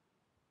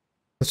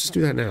 let's just do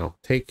that now.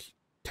 Take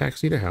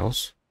taxi to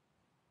house.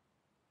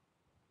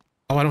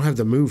 Oh, I don't have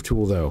the move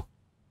tool, though.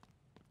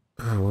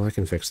 Oh, well, I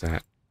can fix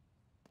that.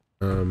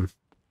 And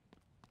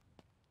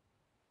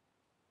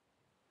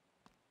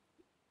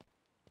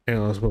I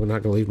was not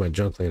going to leave my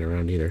junk laying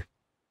around either.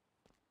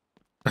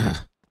 All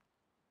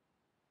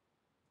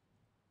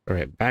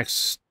right, back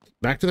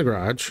to the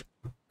garage.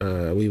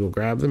 We will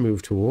grab the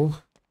move tool.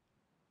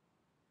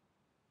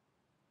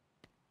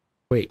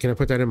 Wait, can I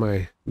put that in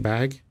my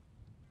bag?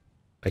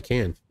 I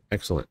can.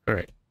 Excellent. All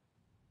right.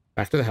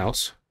 Back to the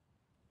house.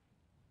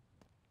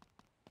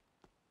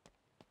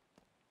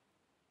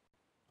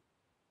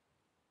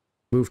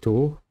 Move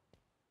tool.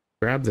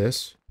 Grab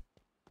this.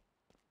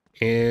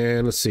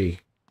 And let's see.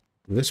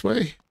 This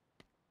way?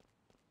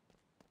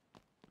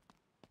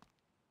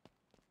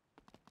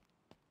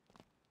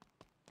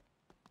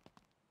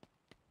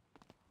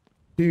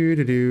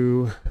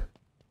 Do.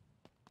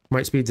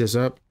 Might speed this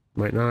up.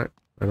 Might not.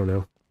 I don't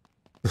know.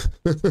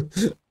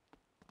 It's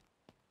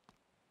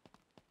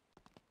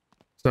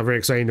not very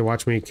exciting to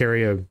watch me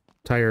carry a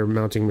tire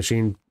mounting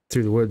machine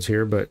through the woods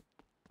here, but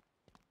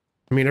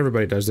I mean,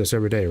 everybody does this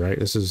every day, right?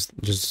 This is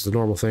just the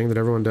normal thing that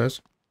everyone does.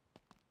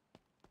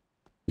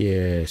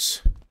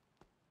 Yes.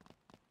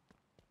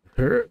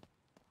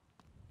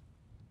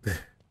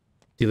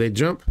 Delayed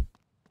jump.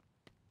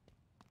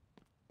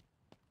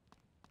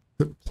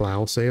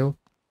 Plow sail.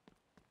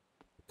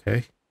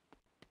 Okay.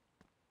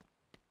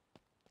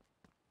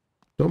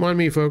 Don't mind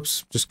me,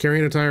 folks. Just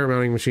carrying a tire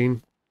mounting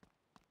machine.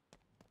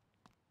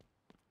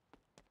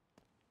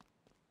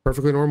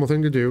 Perfectly normal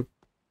thing to do.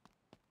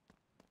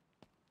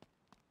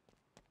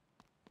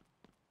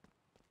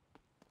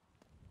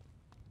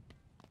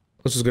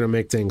 This is going to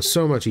make things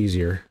so much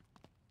easier.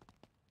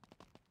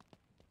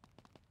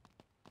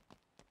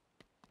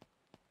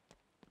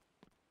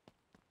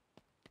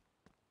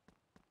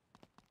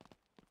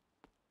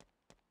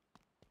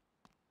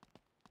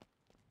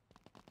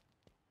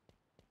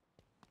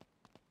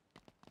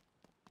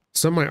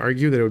 Some might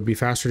argue that it would be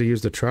faster to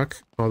use the truck,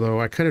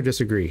 although I kind of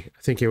disagree.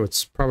 I think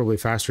it's probably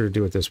faster to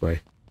do it this way,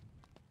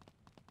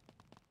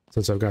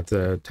 since I've got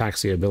the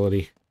taxi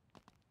ability.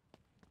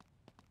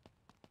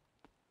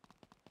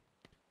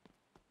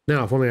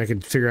 Now, if only I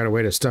could figure out a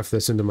way to stuff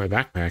this into my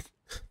backpack.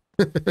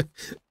 That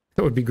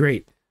would be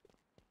great.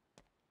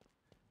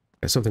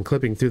 Got something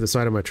clipping through the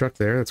side of my truck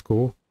there. That's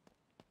cool.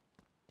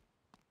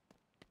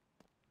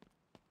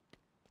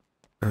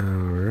 All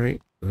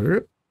right.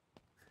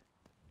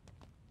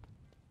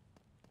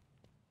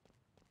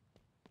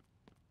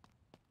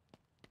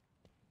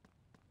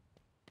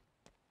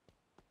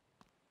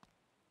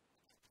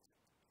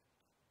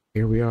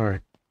 Here we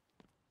are.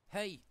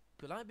 Hey,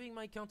 could I bring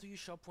my car to your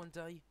shop one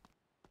day?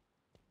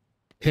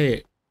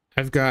 Hey,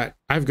 I've got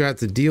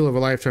the deal of a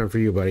lifetime for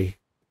you, buddy.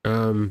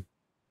 Where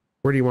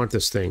do you want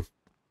this thing?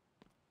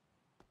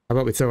 How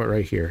about we throw it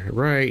right here?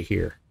 Right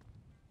here.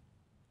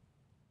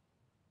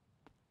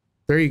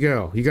 There you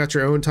go. You got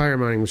your own tire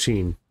mounting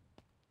machine.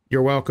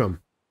 You're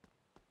welcome.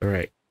 All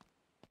right.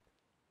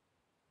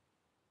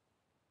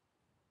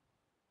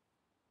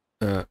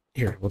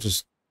 Here, we'll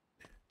just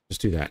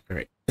do that. All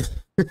right.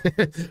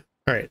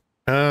 All right.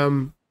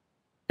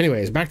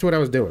 Anyways, back to what I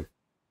was doing.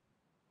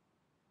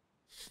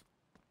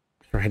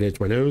 I had to itch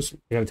my nose.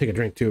 I gotta take a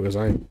drink too, because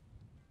I'm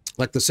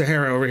like the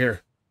Sahara over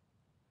here.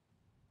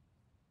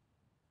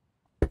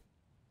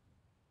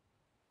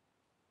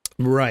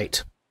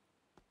 Right.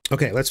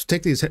 Okay, let's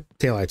take these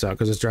taillights out,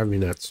 because it's driving me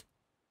nuts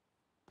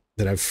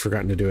that I've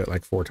forgotten to do it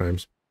like 4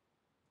 times.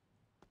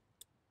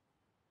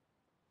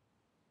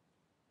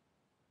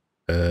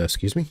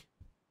 Excuse me?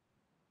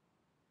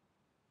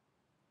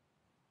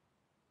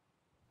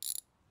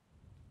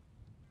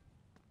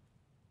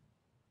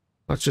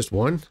 That's just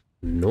one?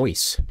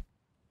 Nice.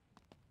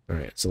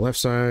 Alright, it's the left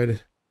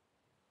side.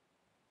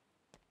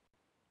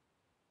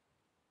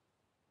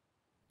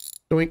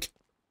 Doink.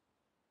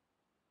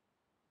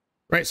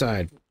 Right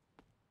side.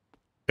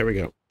 There we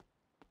go.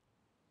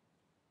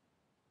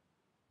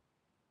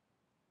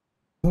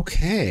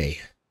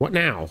 Okay. What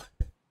now?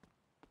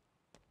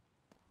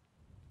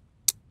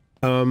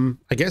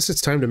 I guess it's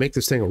time to make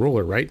this thing a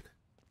roller, right?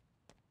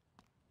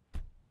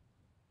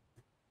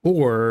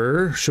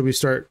 Or should we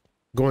start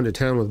going to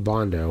town with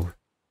Bondo?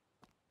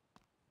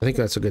 I think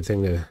that's a good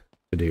thing to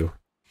do.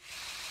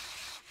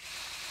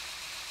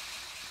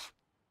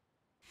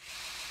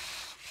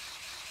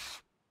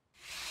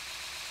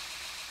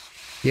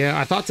 Yeah,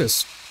 I thought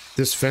this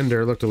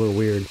fender looked a little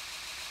weird.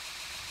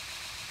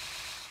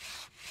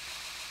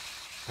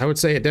 I would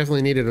say it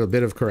definitely needed a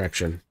bit of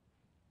correction.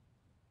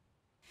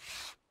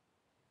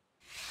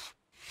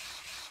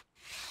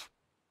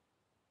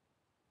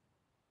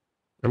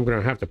 I'm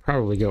gonna have to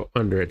probably go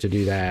under it to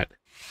do that.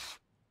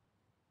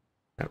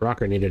 That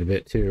rocker needed a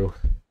bit too.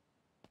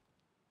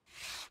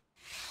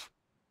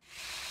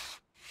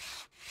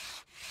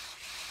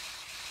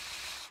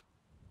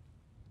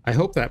 I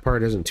hope that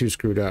part isn't too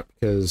screwed up,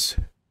 because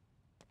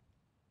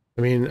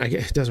I mean,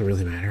 it doesn't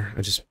really matter.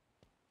 I just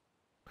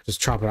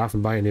chop it off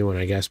and buy a new one,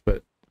 I guess,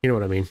 but you know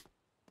what I mean.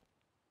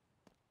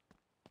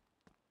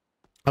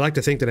 I like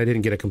to think that I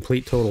didn't get a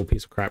complete total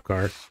piece of crap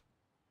car.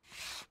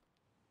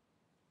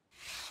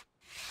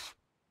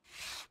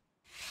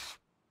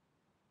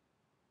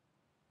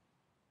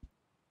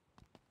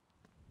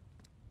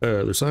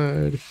 Other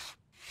side.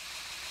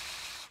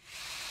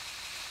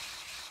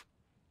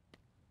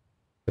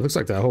 It looks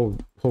like that whole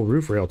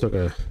roof rail took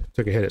a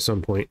hit at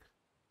some point.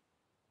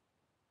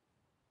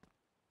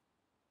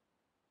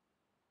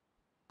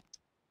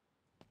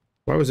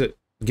 Why was it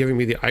giving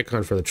me the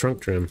icon for the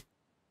trunk trim?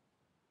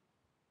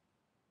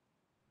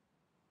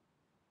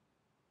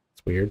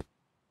 It's weird.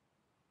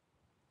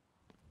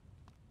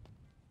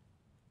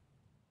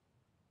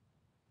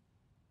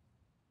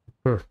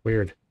 Huh,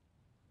 weird.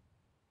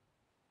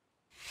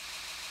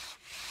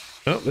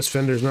 Oh, this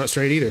fender's not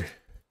straight either.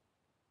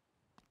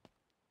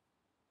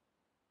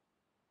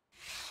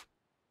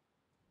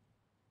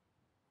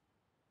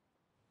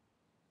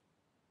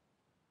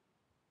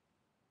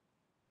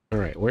 All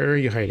right, where are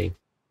you hiding?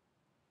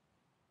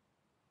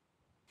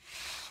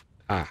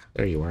 Ah,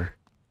 there you are.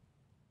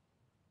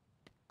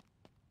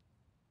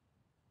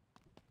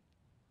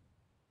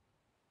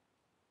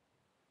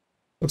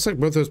 Looks like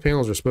both those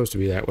panels are supposed to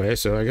be that way,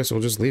 so I guess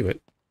we'll just leave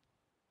it.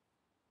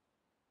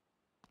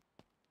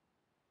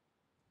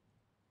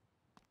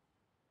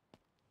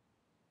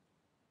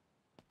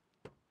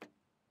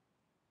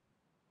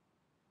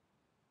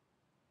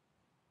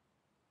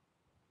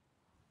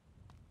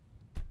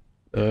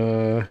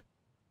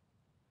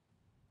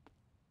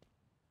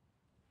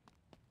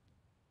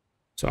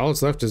 So all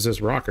that's left is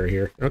this rocker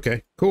here.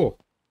 Okay, cool.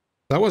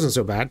 That wasn't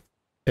so bad.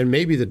 And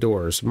maybe the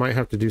doors. Might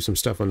have to do some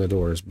stuff on the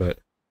doors, but...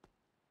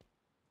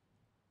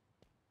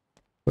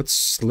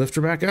 let's lift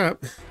her back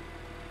up.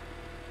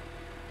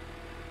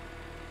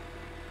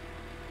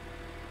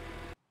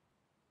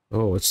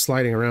 Oh, it's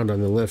sliding around on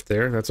the lift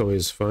there. That's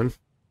always fun.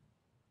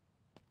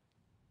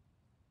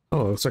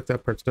 Oh, looks like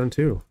that part's done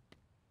too.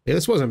 Yeah,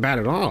 this wasn't bad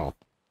at all.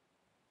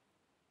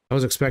 I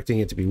was expecting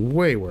it to be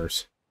way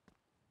worse.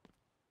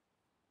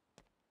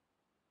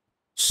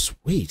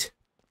 Sweet.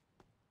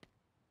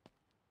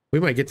 We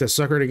might get this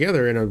sucker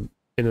together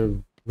in a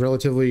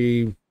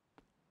relatively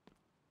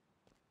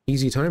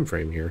easy time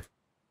frame here.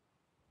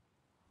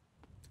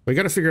 We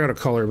got to figure out a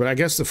color, but I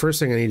guess the first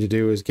thing I need to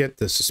do is get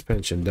the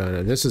suspension done,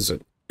 and this is a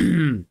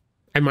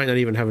I might not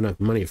even have enough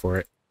money for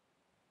it.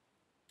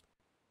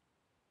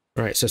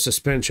 All right, so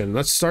suspension.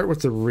 Let's start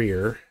with the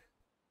rear.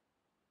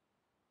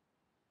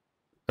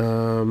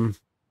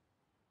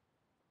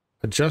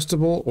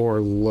 Adjustable or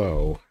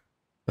low?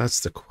 That's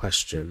the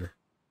question.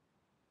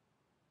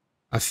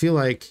 I feel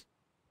like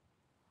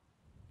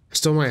I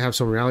still might have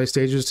some rally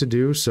stages to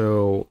do,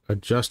 so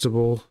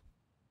adjustable.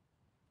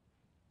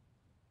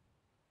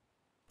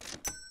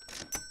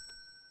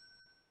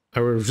 I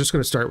was just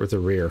going to start with the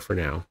rear for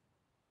now.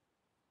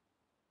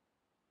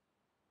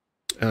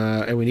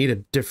 And we need a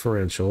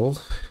differential.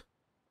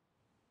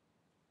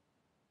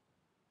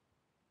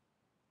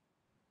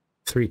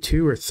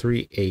 3.2 or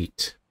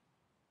 3.8?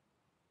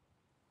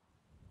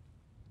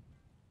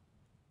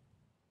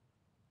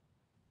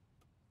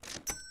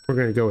 We're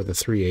going to go with the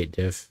 3.8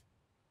 diff.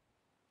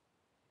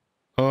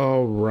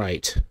 All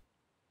right.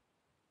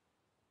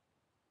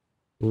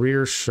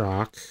 Rear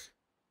shock.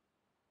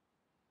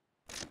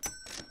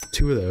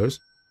 2 of those.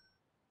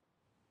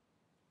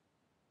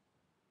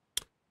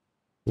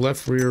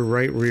 Left rear,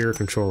 right rear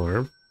control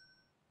arm.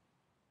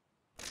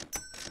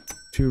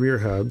 2 rear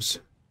hubs.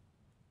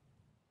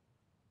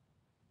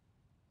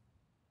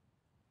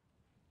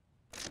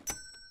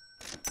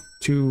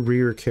 2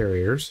 rear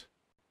carriers.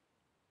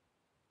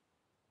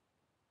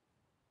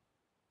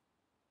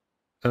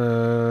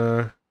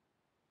 2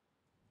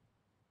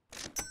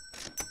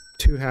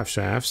 half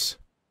shafts.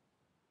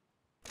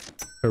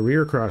 A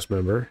rear cross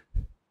member.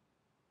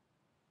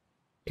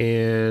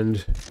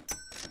 And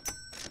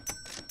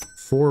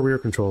 4 rear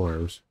control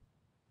arms.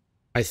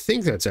 I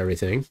think that's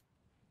everything.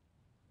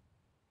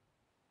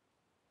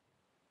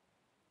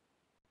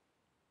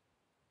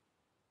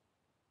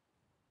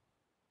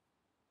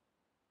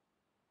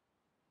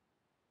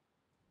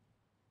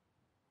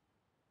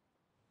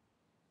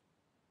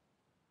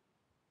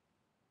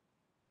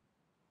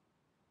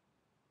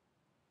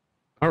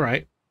 All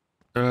right.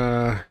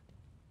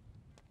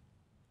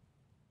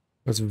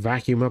 Let's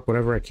vacuum up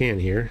whatever I can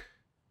here.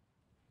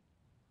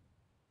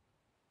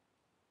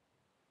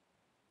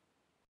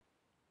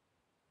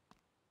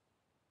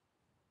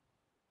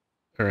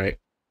 All right.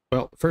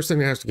 Well, first thing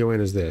that has to go in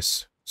is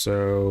this.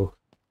 So,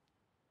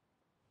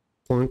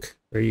 plunk.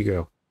 There you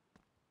go.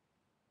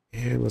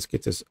 And let's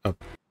get this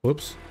up.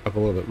 Whoops. Up a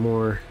little bit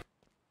more.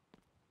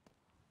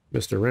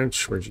 Mr.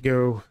 Wrench, where'd you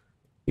go?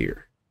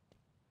 Here.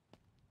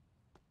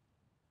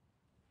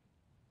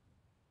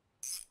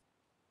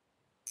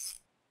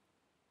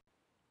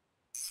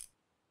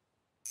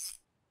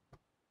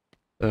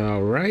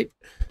 All right.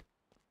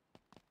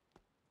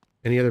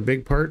 Any other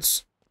big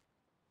parts?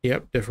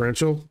 Yep,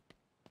 differential.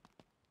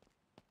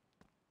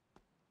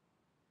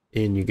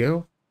 In you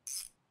go.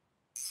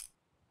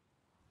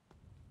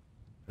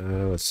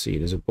 Let's see.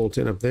 Does it bolt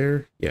in up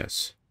there?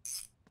 Yes.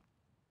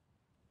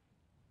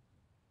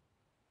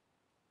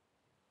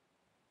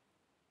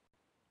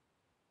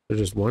 There's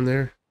just one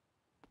there.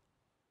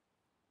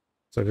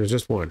 It's like there's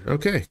just one.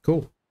 Okay,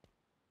 cool.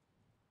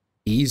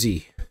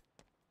 Easy.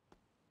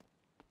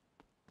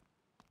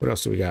 What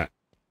else do we got?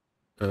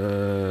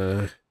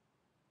 Looks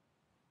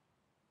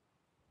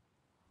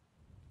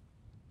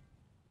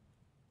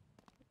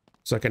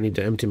like I need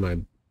to empty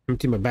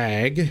my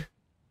bag.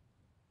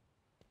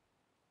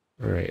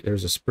 All right,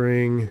 there's a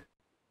spring.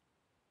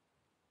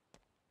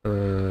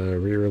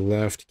 Rear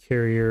left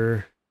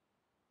carrier.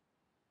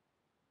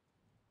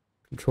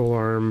 Control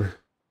arm.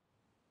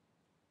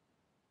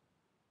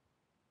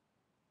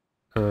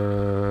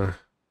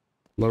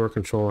 Lower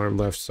control arm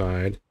left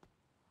side.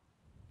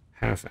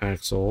 Half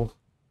axle.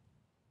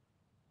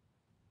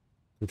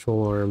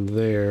 Control arm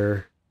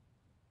there.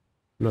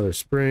 Another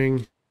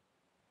spring.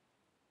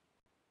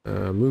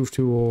 Move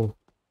tool.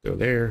 Go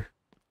there.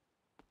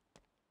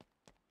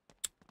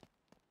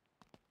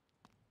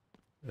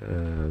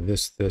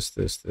 This.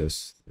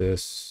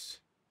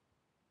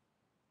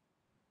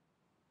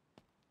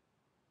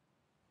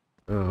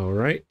 All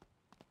right.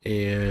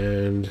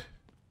 And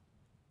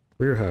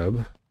rear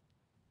hub.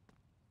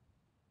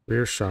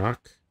 Rear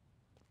shock.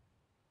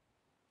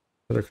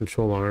 Another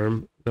control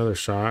arm. Another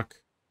shock.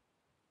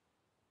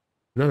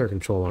 Another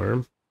control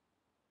arm.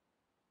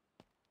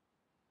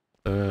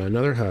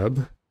 Another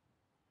hub.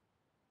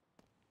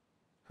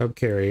 Hub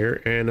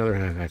carrier. And another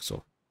half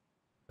axle.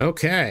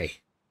 Okay.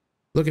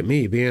 Look at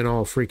me being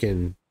all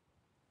freaking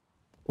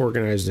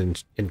organized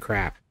in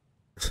crap.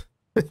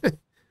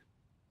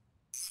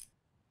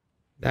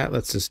 That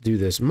lets us do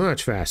this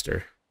much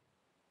faster.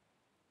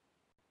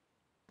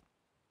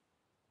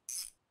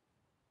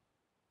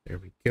 There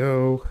we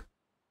go.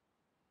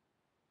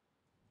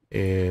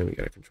 And we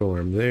got a control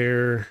arm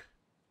there.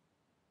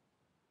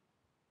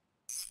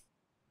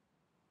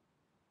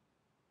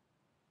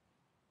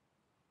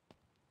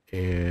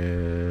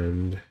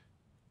 And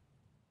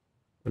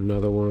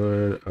another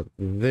one up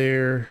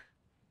there.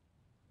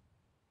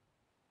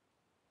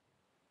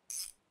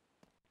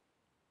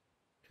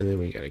 And then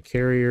we got a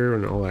carrier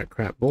and all that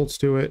crap bolts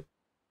to it.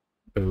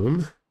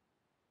 Boom.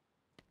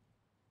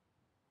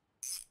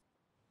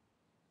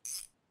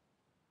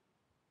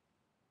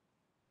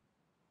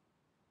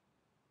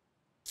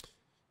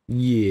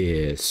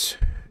 Yes.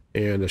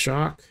 And a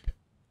shock.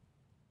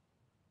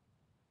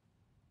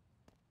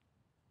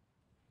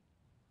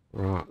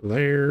 Right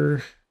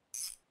there.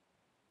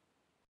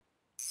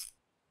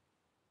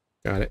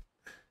 Got it.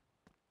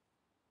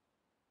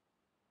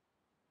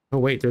 Oh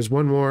wait, there's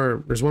one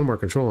more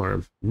control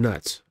arm.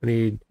 Nuts. I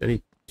need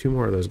 2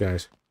 more of those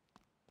guys.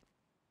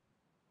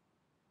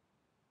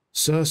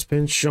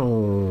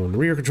 Suspension.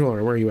 Rear control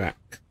arm, where are you at?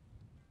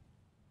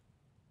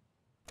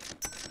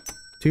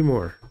 2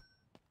 more.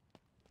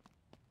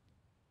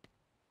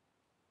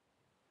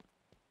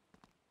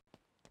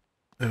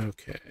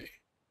 Okay.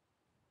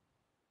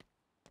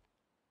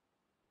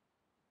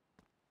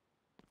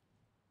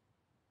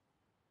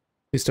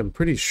 At least I'm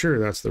pretty sure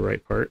that's the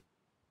right part.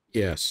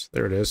 Yes,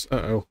 there it is.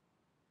 Uh-oh.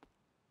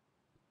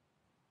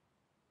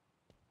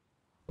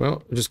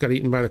 Well, I just got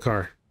eaten by the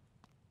car.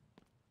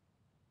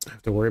 I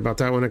have to worry about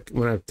that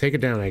when I take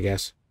it down, I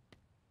guess.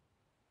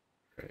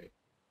 Right.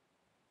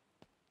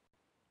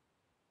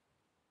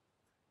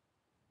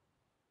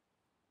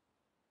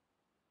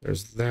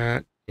 There's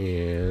that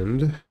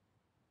and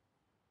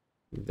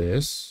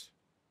this.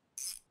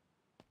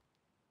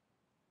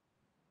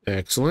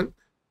 Excellent.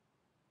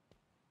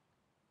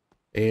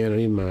 And I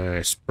need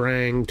my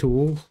sprang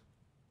tool,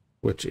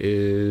 which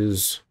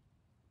is...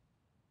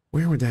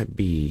 Where would that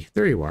be?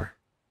 There you are.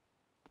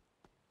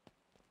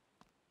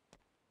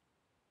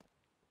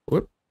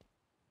 Whoop.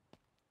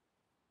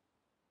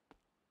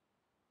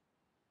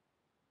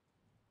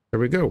 There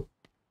we go.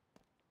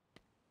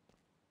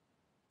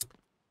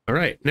 All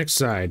right, next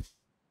side.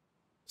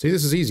 See,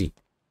 this is easy.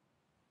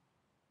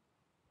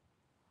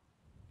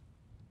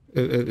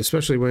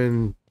 Especially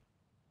when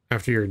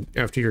after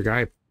your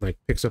guy like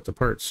picks up the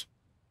parts.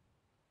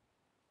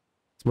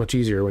 It's much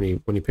easier when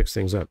he picks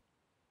things up.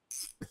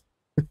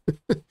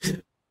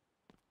 It's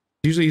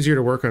usually easier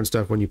to work on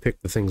stuff when you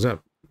pick the things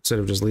up instead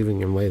of just leaving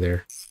them lay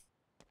there.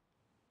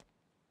 I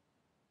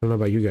don't know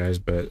about you guys,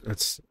 but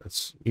that's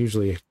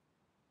usually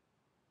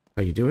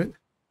how you do it.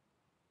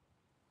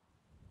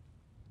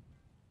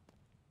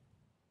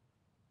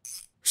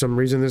 For some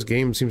reason, this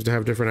game seems to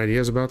have different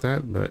ideas about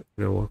that, but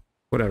you know,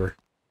 whatever.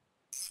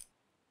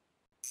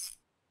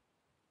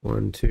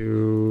 1,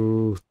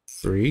 2,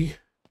 3.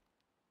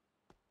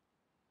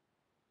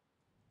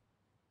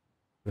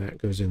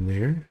 That goes in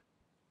there.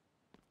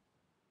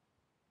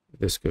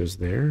 This goes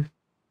there.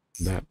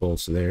 That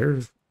bolts there.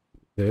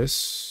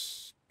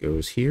 This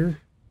goes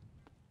here.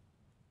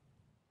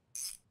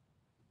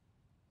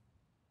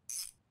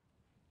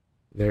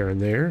 There and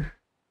there.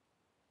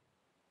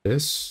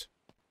 This,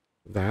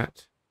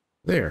 that,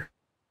 there.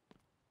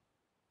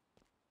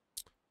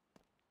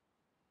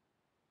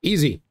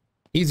 Easy.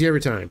 Easy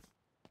every time.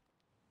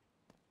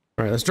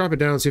 All right, let's drop it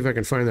down and see if I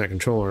can find that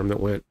control arm that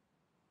went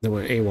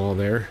AWOL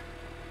there.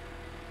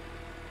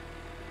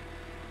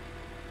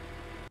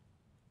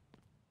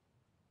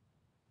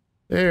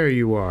 There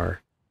you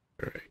are.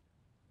 All right.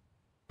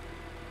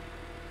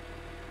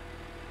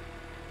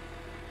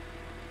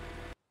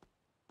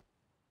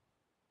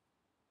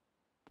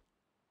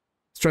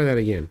 try that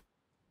again.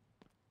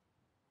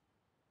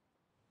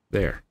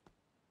 There.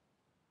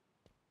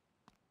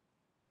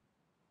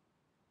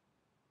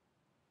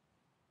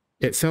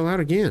 It fell out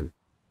again.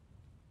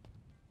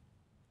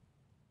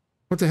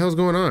 What the hell's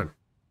going on?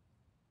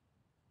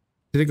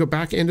 Did it go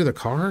back into the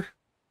car?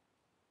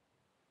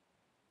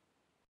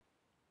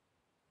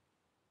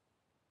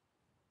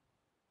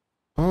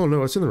 Oh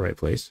no, it's in the right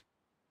place.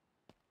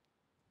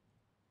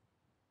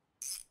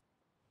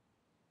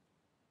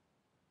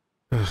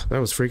 Ugh, that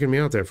was freaking me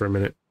out there for a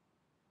minute.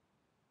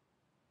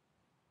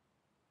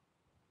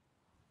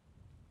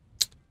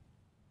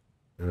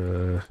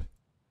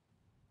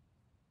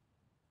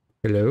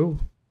 Hello?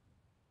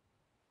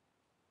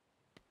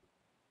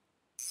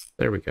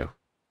 There we go.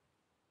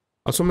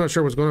 Also, I'm not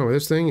sure what's going on with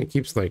this thing. It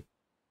keeps, like,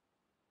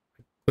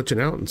 glitching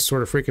out and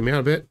sort of freaking me out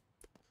a bit.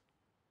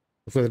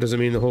 Hopefully that doesn't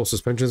mean the whole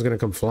suspension is going to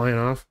come flying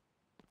off.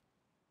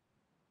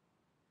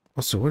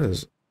 Also, what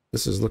is...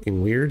 This is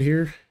looking weird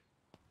here.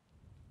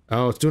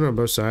 Oh, it's doing it on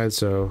both sides,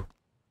 so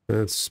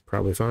that's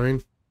probably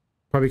fine.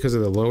 Probably because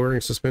of the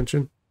lowering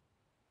suspension.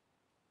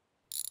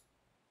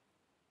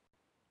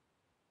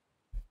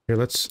 Here,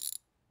 let's...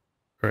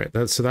 Alright,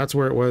 that's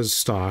where it was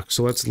stock.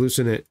 So let's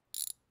loosen it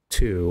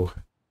too.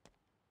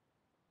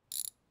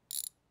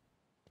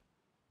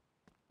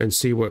 And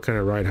see what kind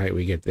of ride height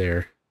we get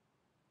there.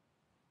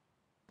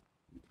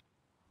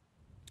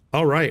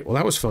 Alright, well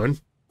that was fun.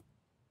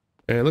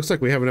 And it looks like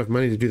we have enough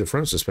money to do the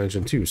front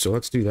suspension too, so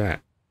let's do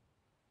that.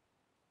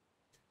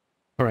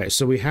 Alright,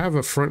 so we have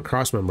a front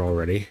crossmember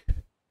already.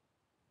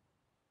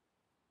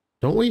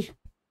 Don't we?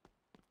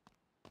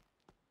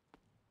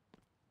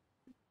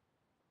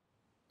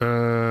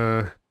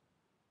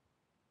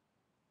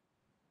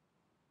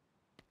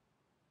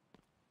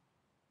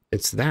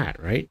 It's that,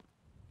 right?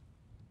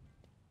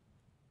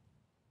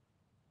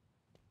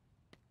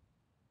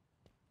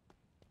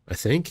 I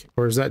think?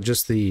 Or is that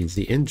just the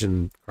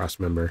engine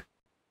crossmember?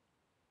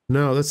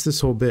 No, that's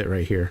this whole bit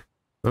right here.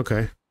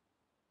 Okay.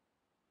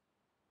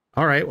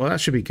 Alright, well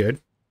that should be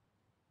good.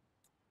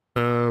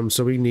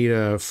 So we need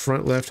a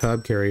front left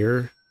hub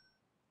carrier.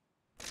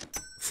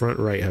 Front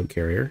right hub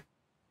carrier.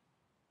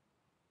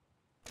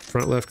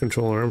 Front left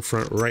control arm,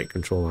 front right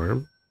control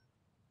arm.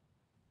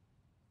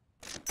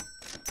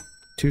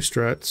 2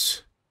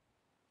 struts.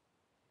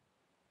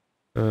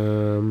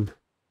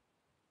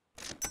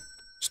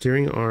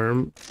 Steering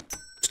arm,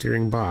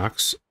 steering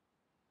box.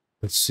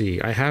 Let's see,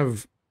 I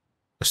have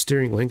a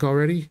steering link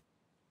already.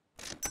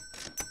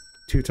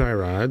 2 tie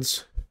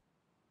rods.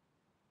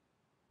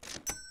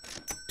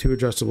 2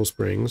 adjustable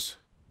springs.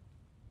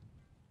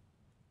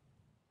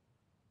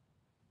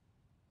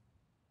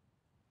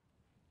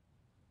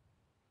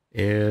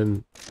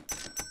 And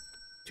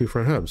 2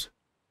 front hubs.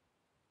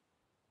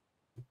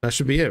 That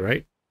should be it,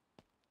 right?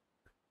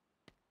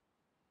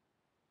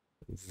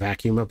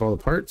 Vacuum up all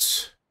the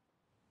parts.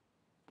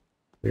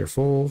 They're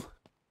full.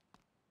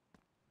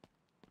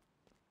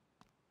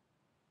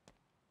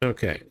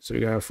 Okay, so we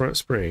got a front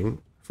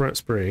spring,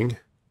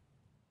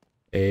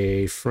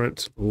 a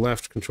front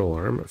left control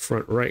arm, a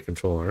front right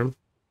control arm,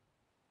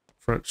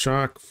 front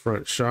shock,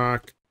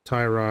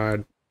 tie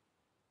rod,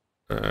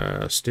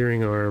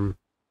 steering arm,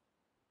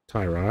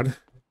 tie rod.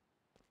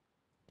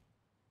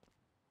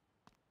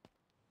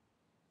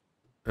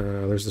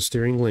 There's the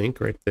steering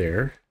link right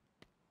there.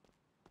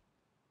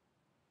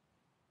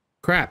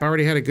 Crap, I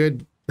already had a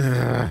good...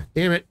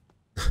 damn it.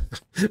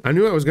 I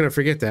knew I was going to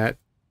forget that.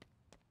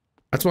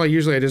 That's why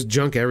usually I just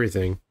junk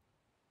everything.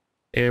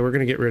 And we're going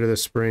to get rid of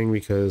this spring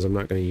because I'm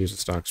not going to use the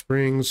stock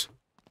springs.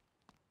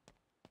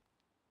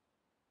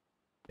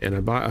 And I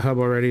bought a hub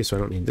already, so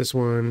I don't need this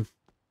one.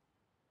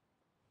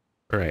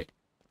 Alright.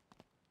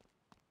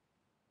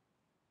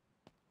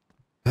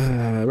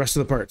 Rest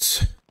of the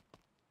parts.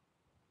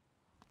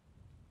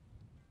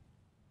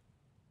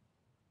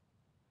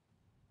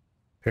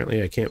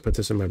 Apparently I can't put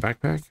this in my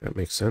backpack. That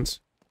makes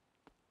sense.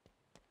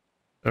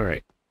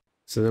 Alright.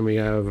 So then we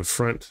have a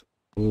front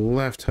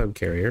left hub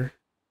carrier.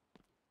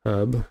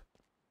 Hub.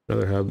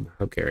 Another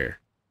hub carrier.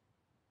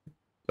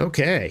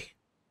 Okay.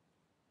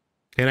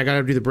 And I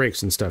gotta do the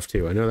brakes and stuff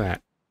too. I know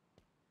that.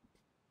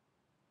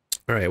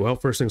 Alright, well,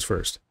 first things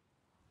first.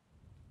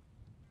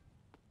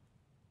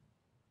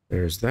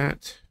 There's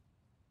that.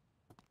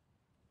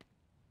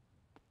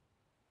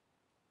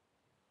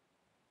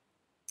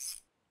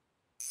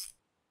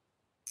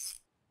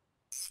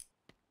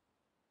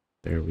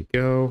 There we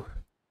go.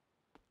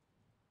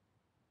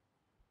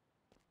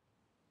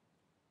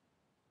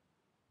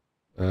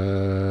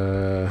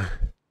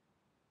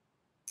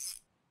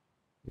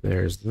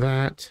 There's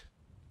that.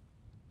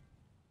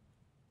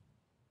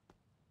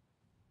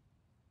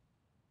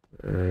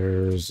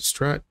 There's a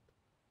strut.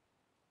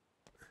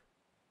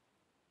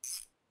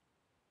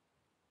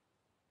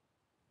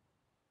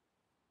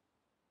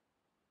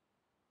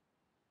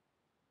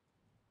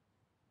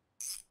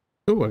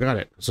 Oh, I got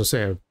it. So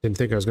say I didn't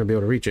think I was going to be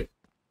able to reach it.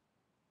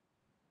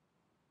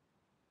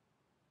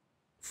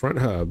 Front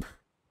hub.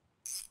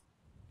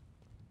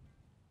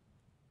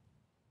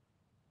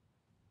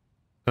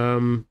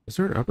 Is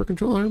there an upper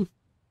control arm?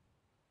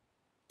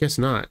 Guess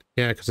not.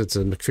 Yeah, because it's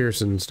a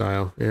McPherson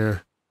style. Yeah.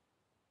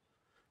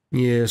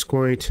 Yes,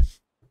 quite.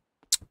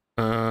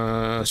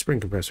 Spring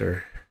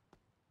compressor.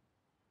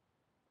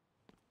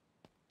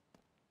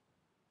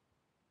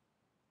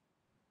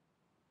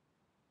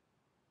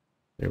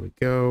 There we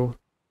go.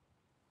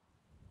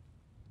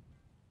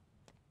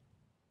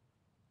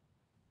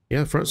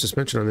 Yeah, the front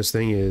suspension on this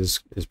thing is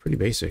pretty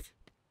basic.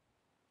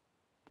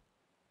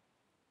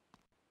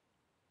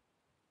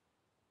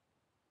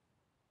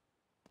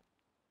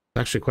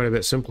 Actually quite a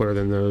bit simpler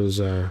than those,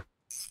 than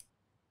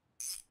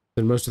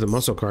most of the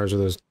muscle cars, or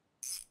those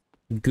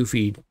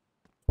goofy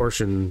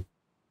portion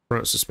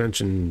front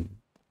suspension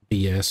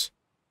BS.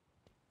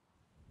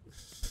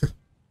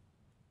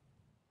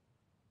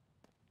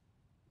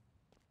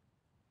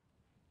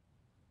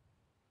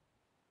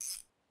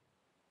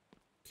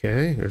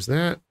 Okay, there's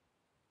that.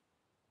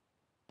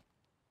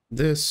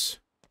 This.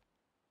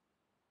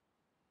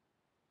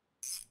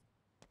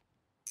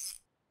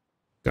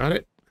 Got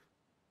it.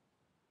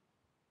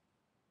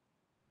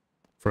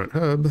 Front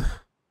hub.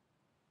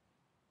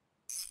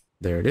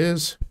 There it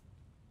is.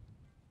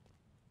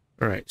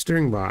 All right,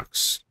 steering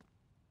box.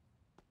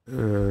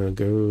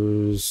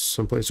 Goes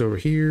someplace over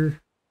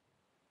here.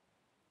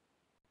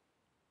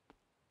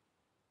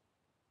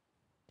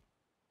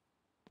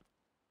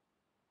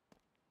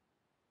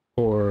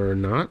 Or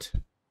not.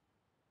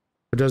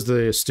 Or does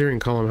the steering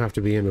column have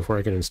to be in before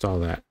I can install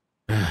that?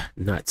 Ah,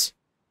 nuts.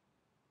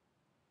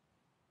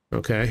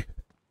 Okay.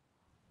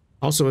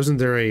 Also, isn't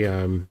there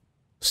a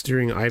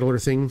steering idler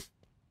thing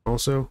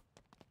also?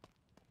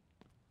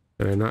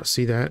 Did I not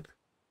see that?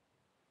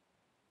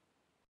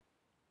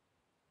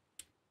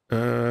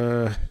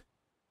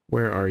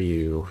 Where are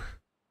you?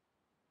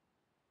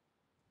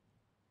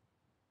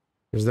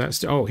 Is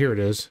that oh, here it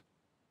is.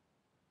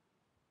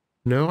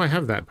 No, I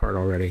have that part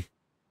already.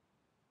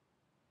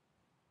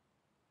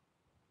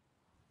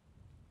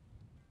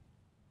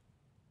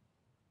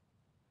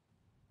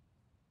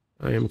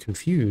 I am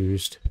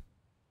confused.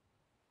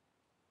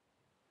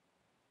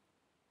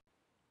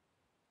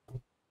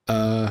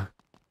 All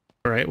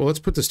right, well, let's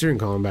put the steering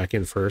column back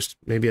in first.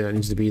 Maybe that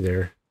needs to be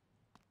there.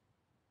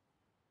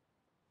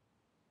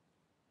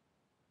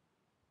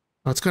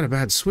 Oh, it's got a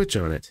bad switch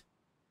on it.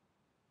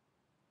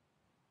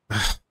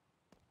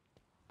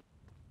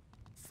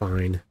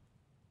 Fine.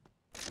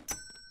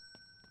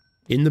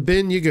 In the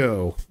bin you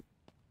go.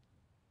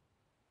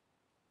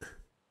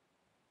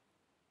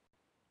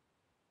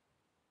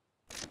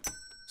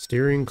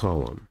 Steering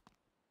column.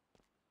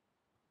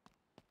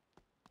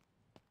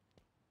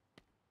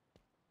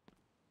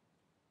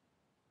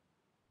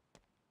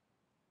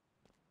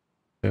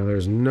 Now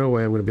there's no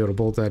way I'm going to be able to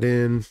bolt that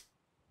in.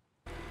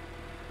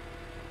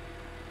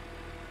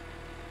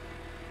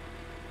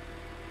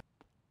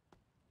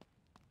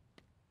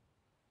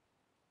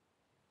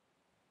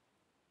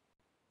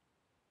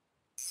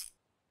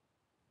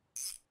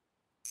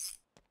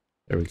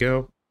 There we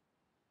go.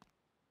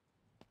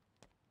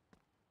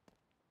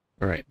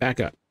 All right,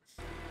 back up.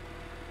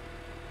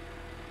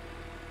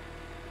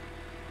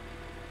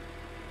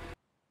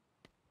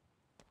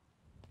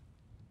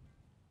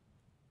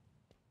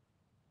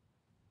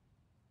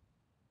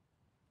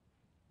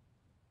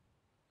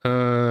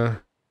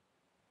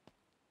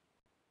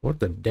 What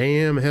the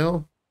damn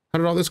hell? How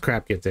did all this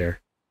crap get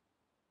there?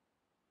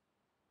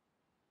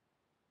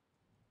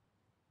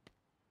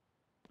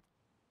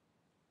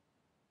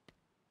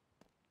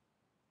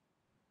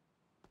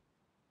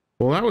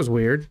 Well, that was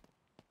weird.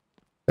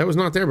 That was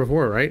not there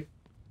before, right?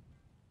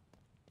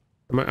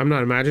 I'm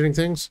not imagining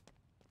things?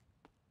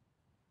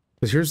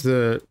 Because here's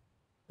the...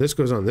 This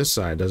goes on this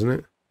side, doesn't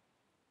it?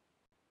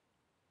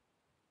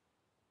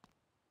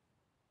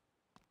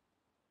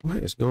 What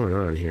is going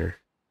on here?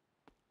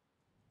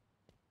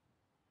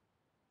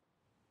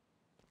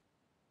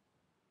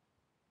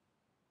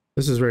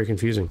 This is very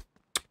confusing.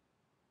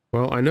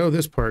 Well, I know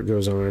this part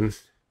goes on.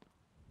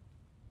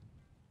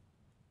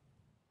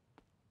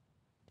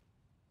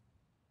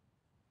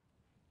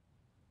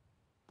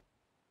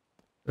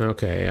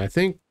 Okay, I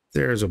think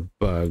there's a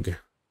bug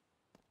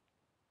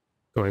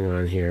going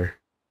on here.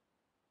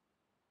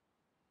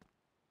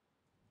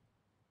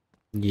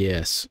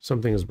 Yes,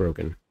 something is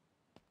broken.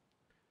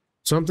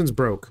 Something's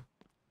broke.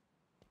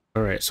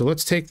 All right, so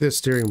let's take this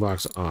steering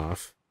box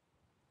off.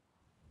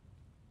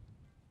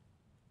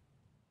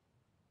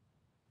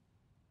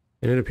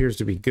 And it appears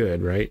to be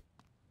good, right?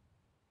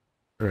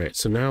 All right,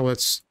 so now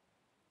let's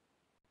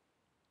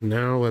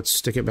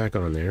stick it back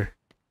on there.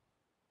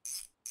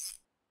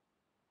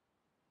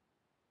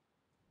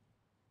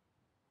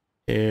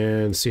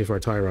 And see if our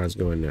tie rods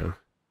go in now.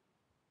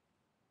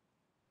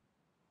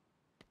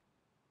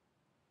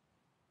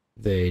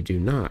 They do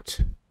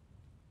not.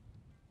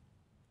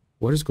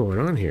 What is going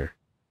on here?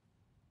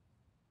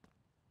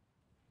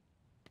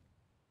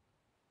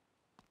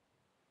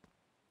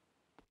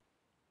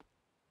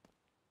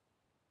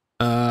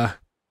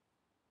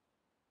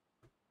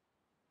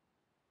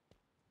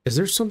 Is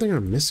there something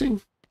I'm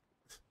missing?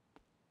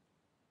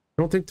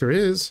 I don't think there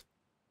is.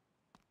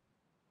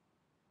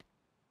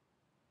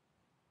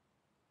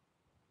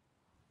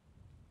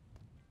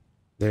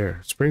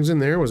 There. Springs in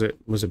there. Was it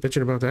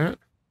bitching about that?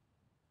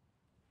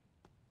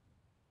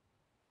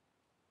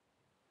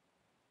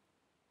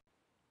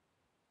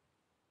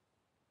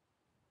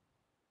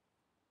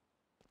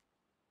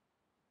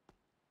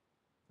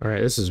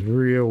 Alright, this is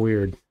real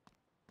weird.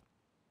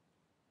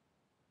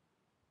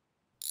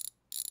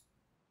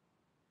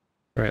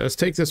 Alright, let's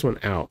take this one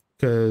out,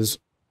 because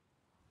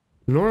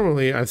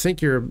normally I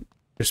think you're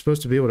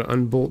supposed to be able to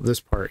unbolt this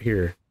part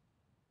here,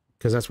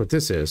 because that's what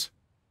this is.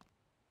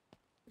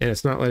 And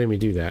it's not letting me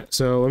do that.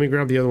 So let me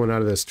grab the other one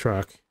out of this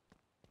truck.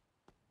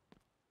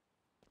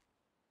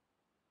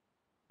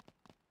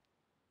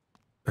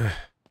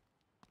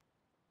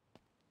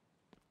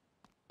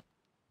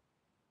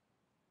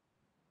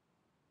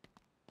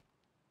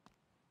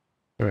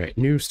 Alright,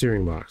 new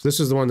steering box.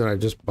 This is the one that I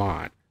just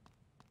bought.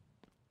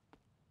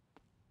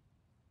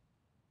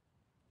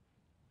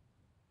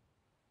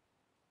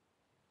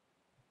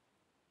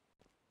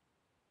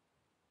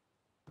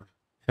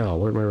 Hell,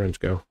 where'd my wrench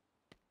go?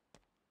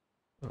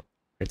 Oh,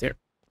 right there.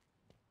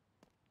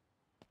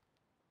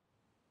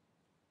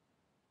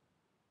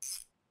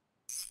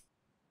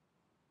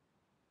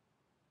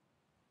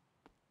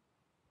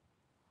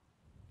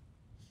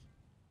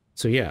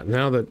 So yeah,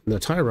 now the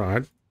tie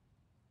rod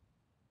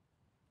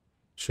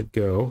should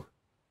go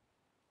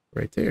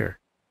right there.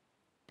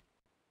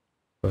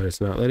 But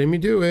it's not letting me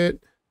do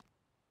it.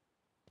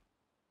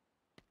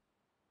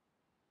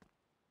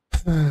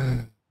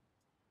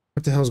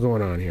 What the hell's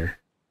going on here?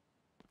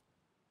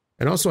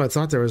 And also I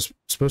thought there was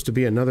supposed to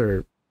be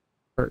another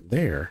part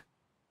there.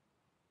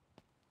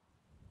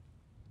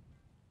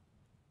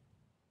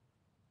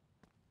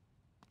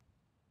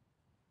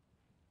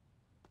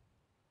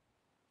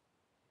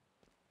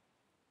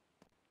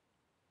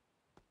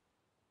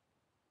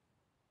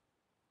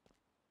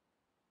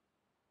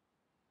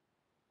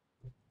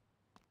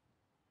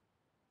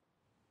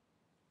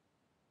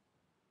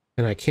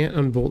 And I can't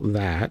unbolt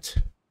that.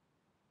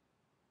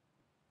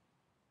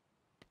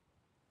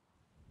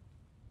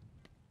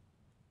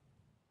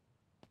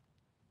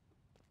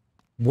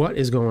 What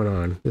is going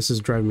on? This is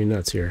driving me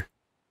nuts here.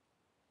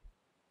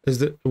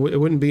 It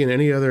wouldn't be in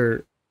any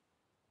other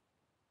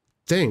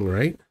thing,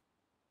 right?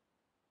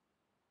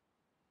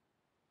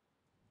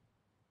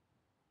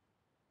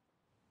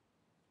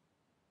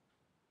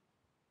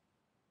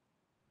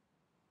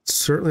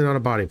 Certainly not a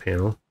body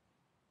panel.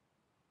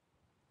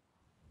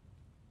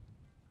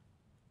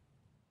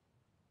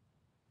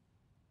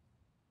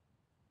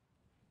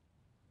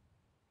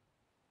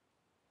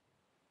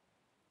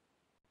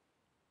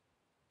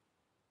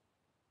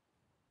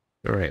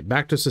 All right,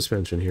 back to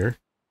suspension here.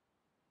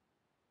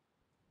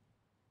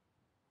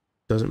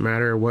 Doesn't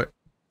matter what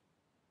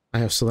I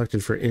have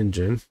selected for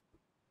engine.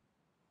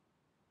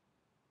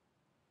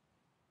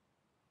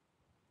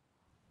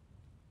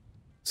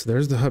 So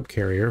there's the hub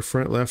carrier,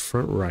 front left,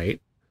 front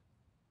right.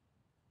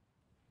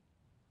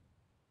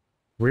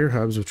 Rear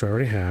hubs, which I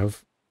already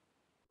have.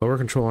 Lower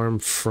control arm,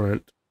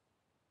 front.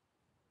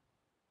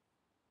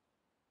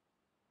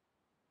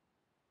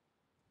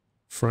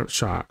 Front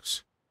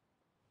shocks.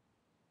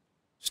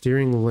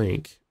 Steering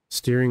link,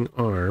 steering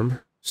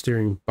arm,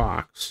 steering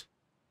box.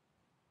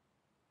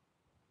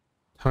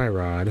 Tie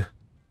rod.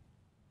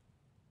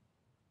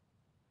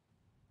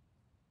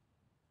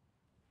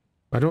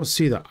 I don't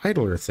see the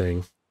idler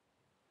thing.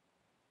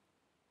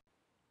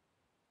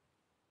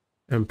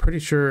 I'm pretty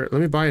sure... Let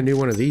me buy a new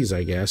one of these,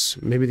 I guess.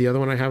 Maybe the other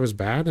one I have is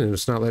bad and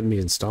it's not letting me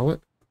install it.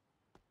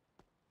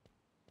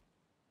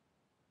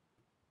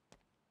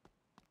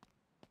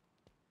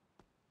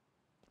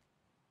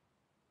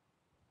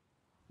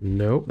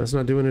 Nope, that's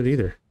not doing it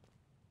either.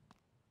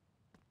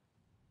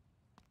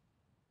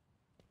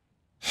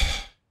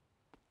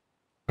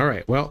 All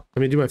right, well,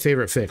 let me do my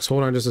favorite fix.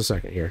 Hold on just a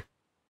second here.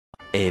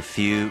 A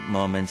few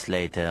moments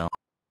later.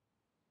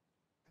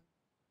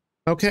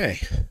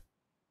 Okay,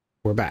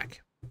 we're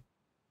back.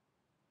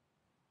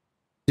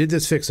 Did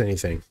this fix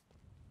anything?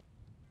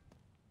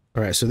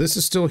 All right, so this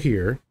is still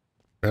here.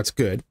 That's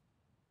good.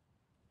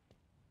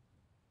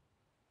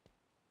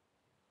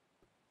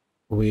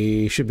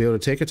 We should be able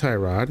to take a tie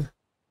rod.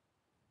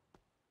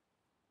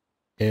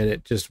 And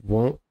it just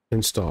won't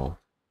install.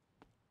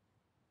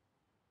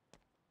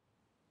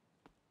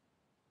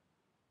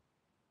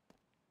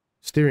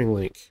 Steering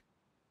link.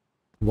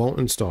 Won't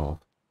install.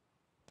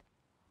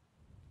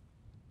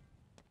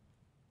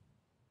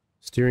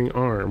 Steering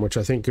arm, which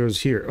I think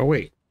goes here. Oh,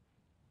 wait.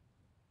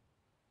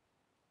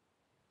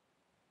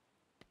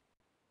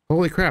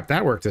 Holy crap,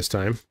 that worked this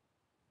time.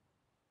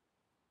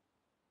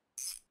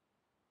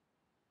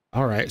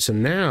 All right, so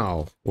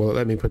now, well,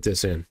 let me put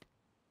this in.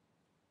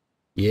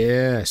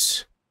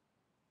 Yes.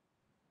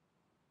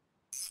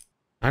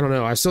 I don't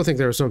know. I still think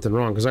there was something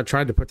wrong because I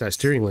tried to put that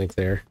steering link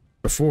there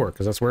before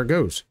because that's where it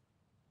goes.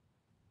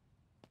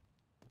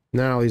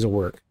 Now these will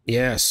work.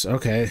 Yes.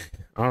 Okay.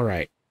 All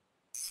right.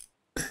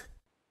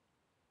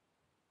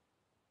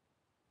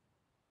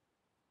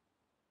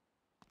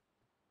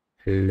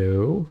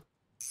 Hello.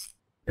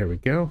 There we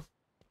go.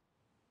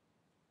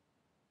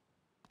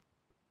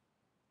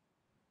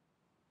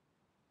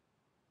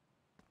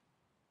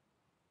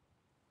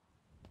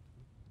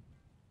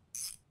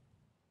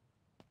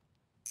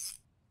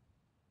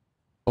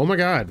 Oh my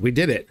god, we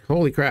did it.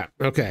 Holy crap.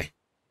 Okay.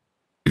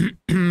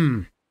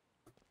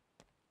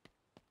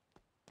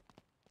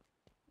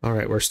 All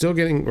right, we're still a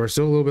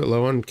little bit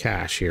low on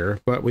cash here,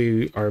 but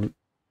we are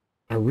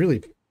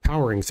really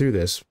powering through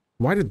this.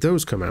 Why did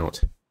those come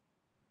out?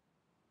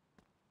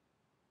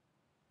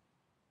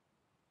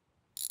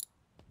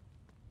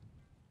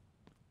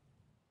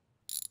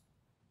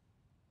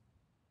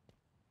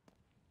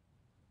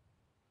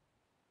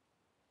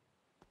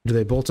 Do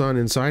they bolt on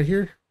inside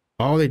here?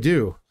 Oh, they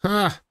do.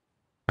 Ha!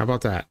 How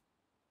about that?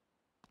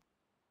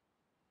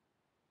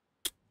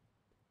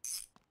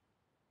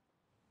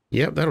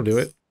 Yep, that'll do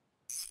it.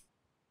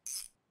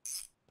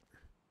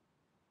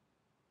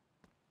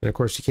 And of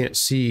course, you can't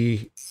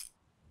see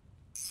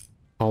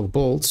all the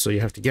bolts, so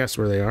you have to guess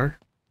where they are.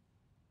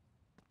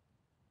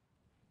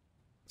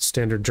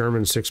 Standard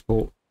German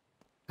 6-bolt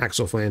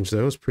axle flange,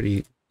 though, is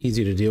pretty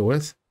easy to deal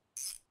with.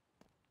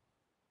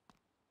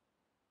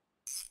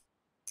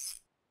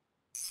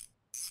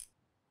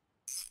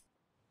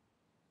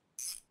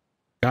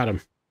 Got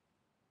him.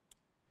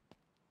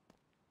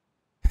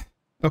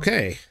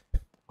 Okay.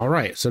 All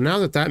right. So now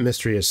that that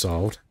mystery is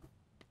solved,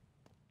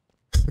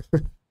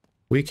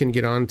 we can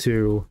get on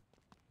to...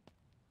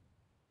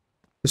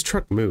 This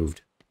truck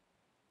moved.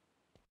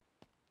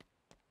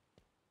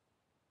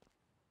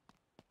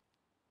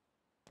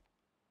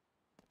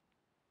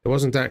 It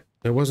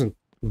wasn't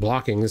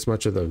blocking this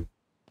much of the...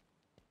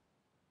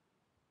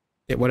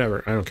 Yeah,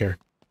 whatever. I don't care.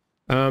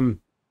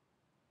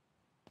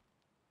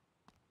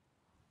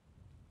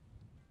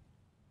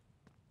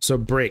 So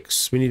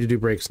brakes. We need to do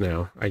brakes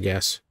now, I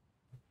guess.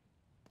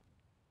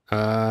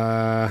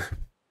 I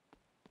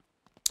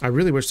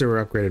really wish there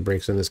were upgraded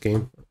brakes in this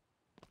game.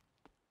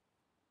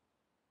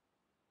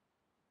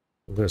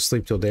 I'm going to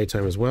sleep till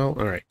daytime as well.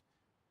 All right.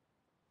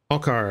 All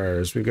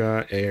cars. We've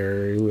got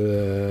a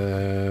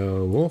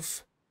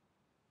Wolf.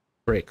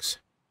 Brakes.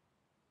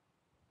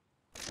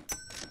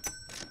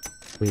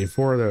 We need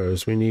 4 of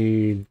those. We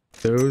need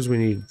those. We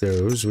need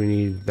those. We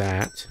need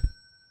that.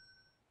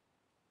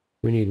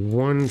 We need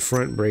 1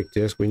 front brake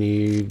disc. We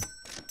need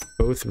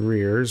both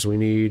rears. We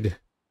need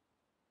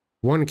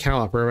 1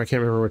 caliper. I can't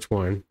remember which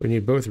one. We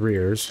need both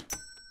rears.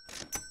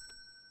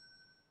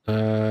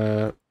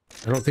 I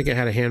don't think it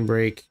had a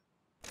handbrake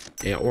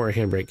or a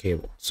handbrake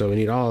cable. So we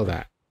need all of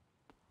that.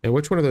 And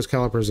which one of those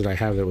calipers did I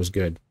have that was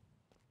good?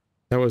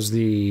 That was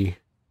the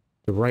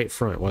right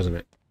front, wasn't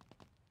it?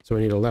 So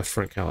we need a left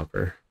front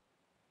caliper.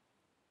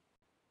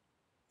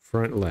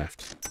 Front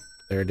left.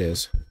 There it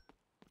is.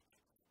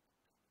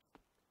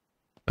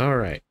 All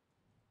right.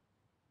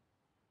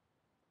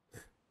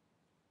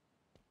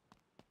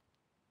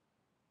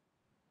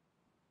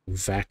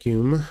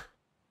 Vacuum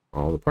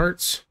all the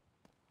parts.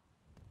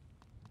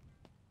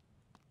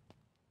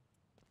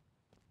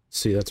 Let's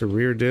see, that's a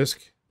rear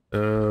disc.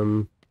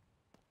 Front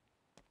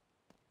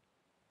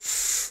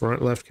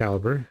left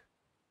caliper.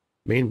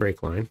 Main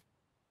brake line.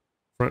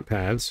 Front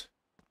pads.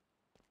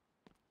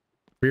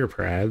 Rear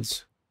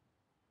pads.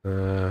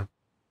 Handbrake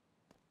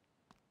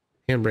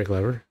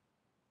lever.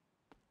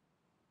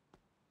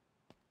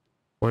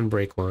 1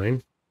 brake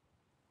line.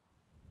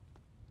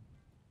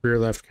 Rear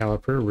left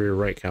caliper, rear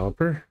right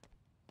caliper.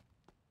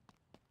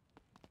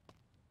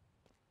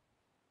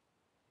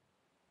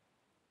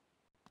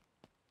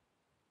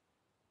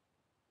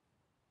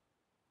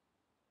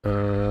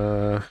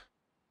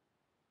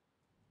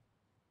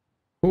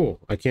 Cool.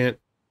 I can't.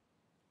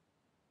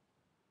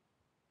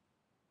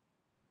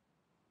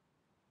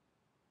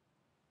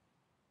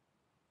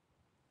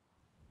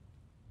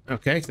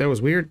 Okay, that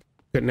was weird.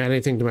 Couldn't add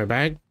anything to my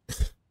bag.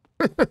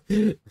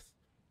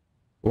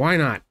 Why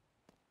not?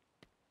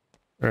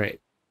 All right.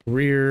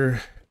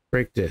 Rear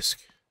brake disc.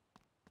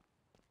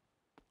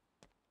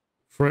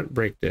 Front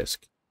brake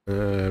disc.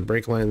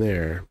 Brake line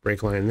there.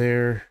 Brake line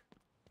there.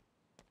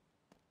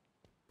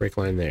 Brake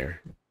line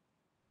there. I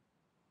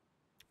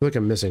feel like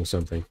I'm missing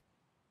something.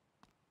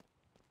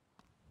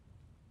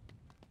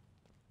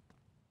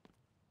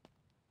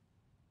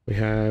 We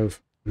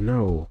have...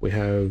 No. We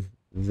have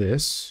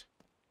this.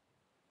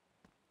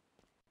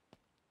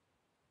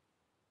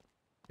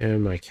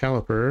 And my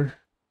caliper.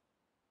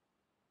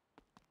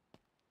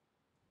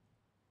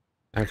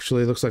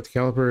 Actually, looks like the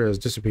caliper has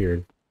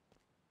disappeared.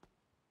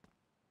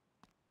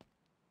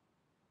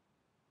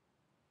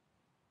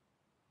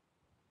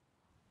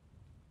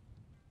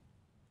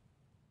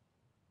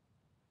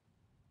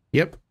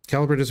 Yep,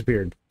 caliper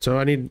disappeared. So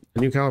I need a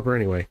new caliper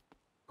anyway.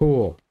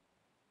 Cool.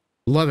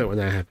 Love it when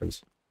that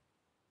happens.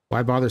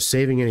 Why bother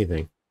saving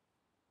anything?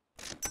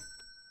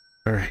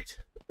 All right.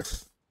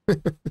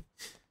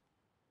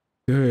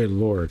 Good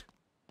Lord.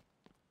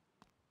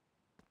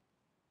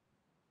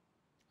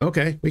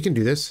 Okay, we can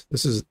do this.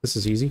 This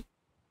is easy.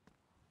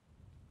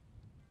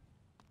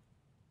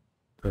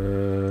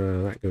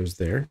 That goes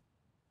there.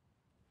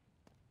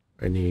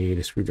 I need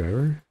a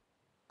screwdriver.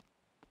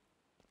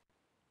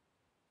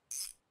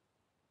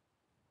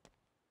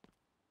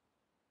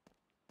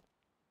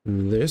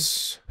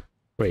 This.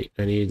 Wait,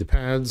 I need the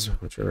pads,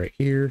 which are right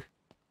here.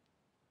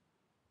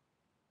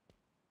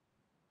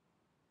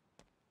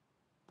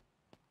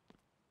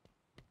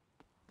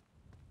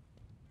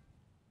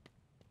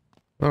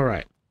 All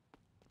right.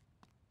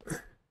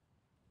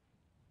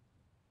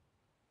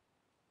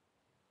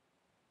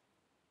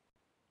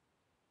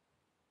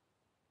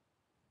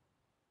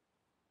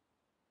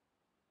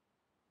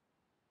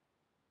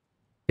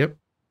 Yep.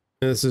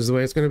 This is the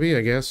way it's going to be,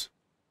 I guess.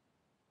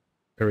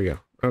 There we go.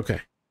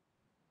 Okay.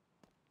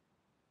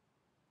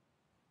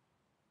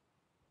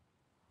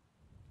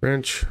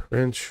 Wrench,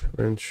 wrench,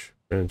 wrench,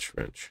 wrench,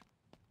 wrench.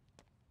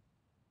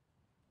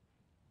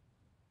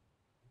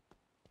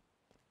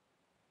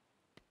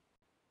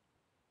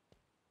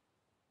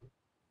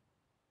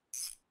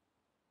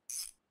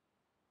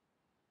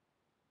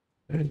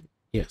 And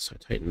yes, I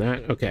tighten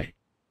that. Okay.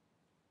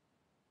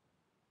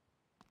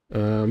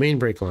 Main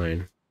brake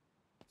line.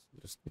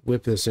 Just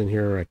whip this in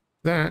here like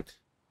that.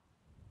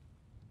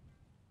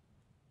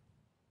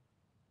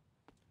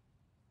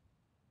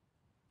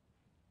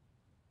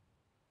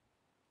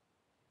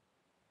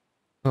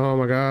 Oh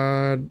my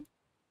God.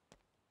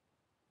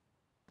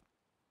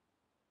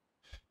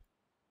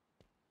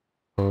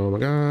 Oh my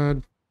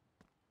God.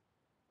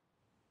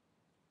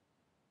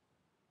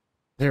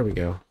 There we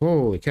go.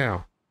 Holy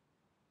cow.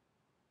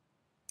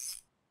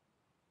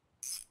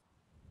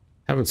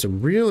 Having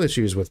some real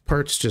issues with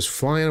parts just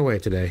flying away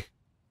today.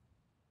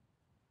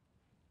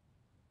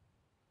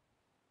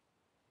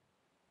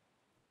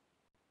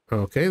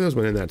 Okay, those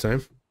went in that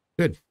time.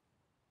 Good.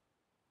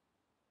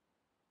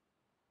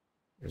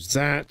 There's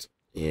that.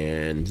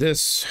 And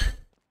this.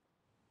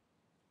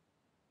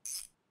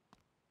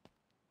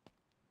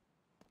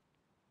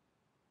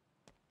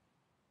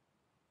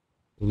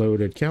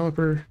 Loaded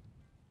caliper.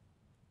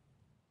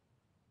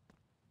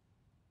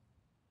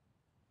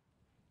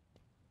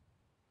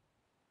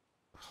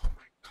 Oh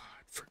my God,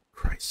 for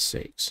Christ's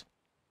sakes.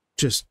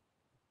 Just,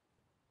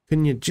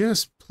 can you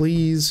just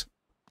please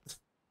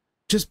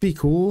just be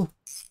cool?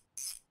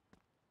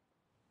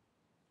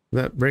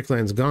 That brake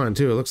line's gone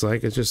too, it looks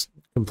like. It's just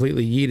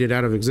completely yeeted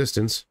out of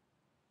existence.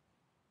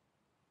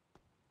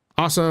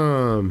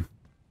 Awesome!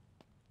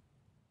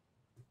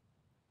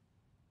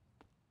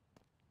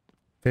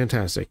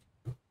 Fantastic.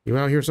 You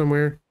out here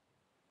somewhere?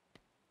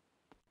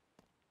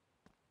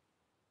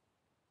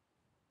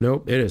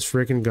 Nope, it is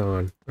freaking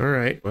gone.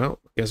 Alright, well,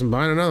 guess I'm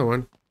buying another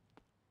one.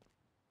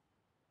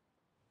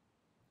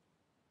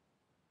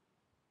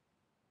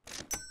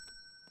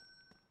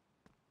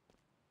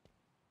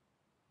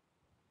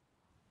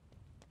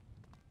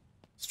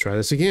 Let's try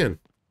this again.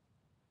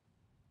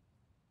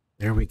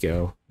 There we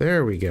go.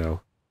 There we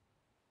go.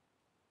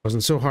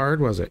 Wasn't so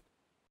hard, was it?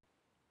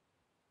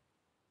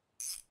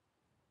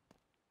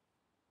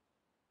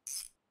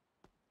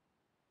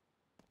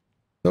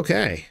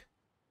 Okay.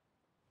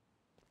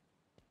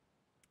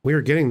 We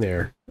are getting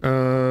there.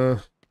 I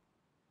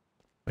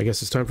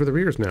guess it's time for the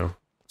rears now.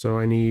 So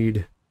I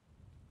need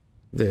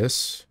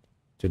this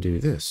to do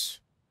this.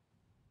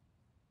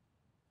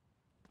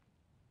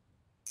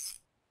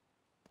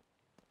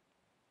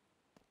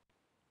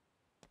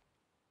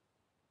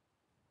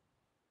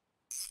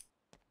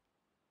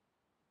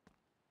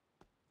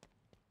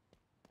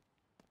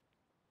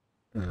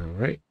 All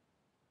right.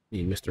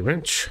 Need Mr.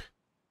 Wrench.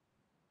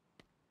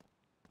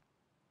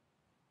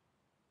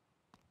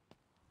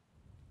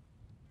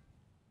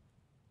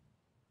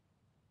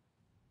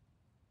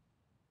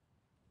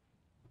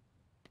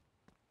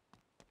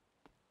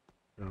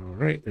 All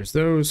right, there's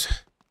those.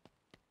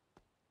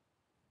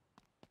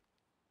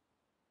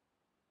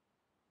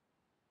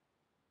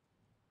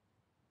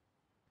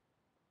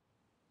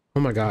 Oh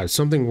my God,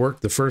 something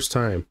worked the first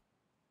time.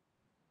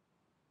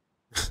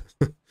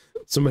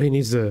 Somebody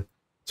needs to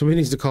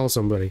call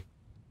somebody.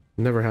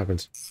 It never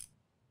happens.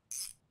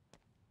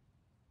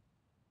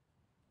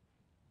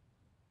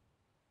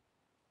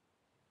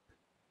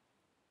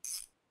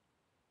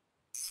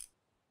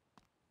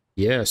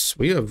 Yes,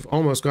 we have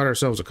almost got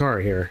ourselves a car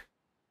here.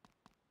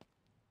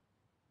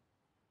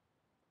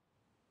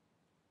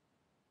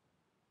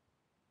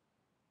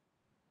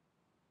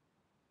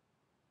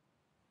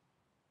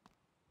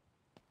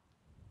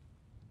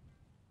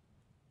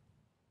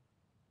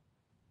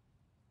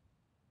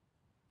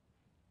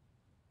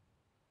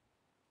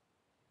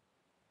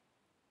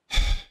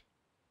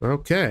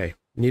 Okay,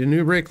 need a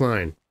new brake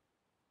line.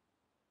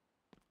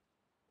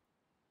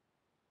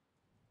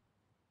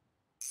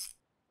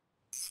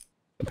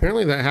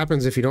 Apparently that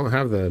happens if you don't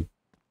have the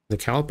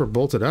caliper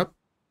bolted up.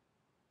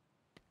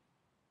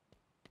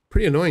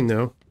 Pretty annoying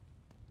though.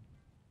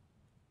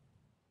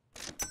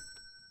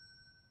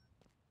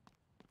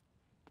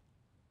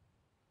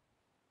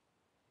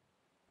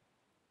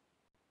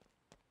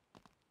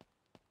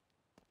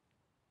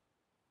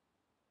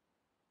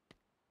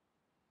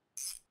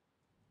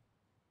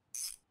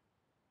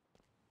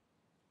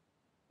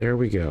 There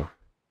we go.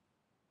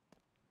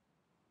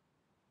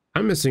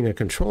 I'm missing a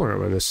control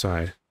arm on this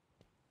side.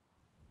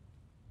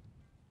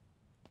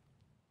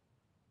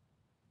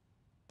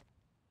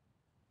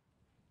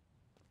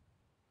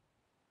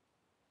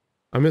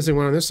 I'm missing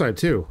one on this side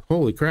too.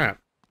 Holy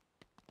crap.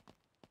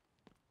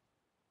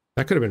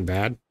 That could have been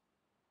bad.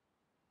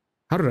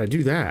 How did I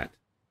do that?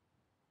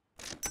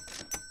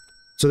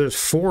 So there's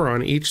 4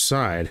 on each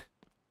side.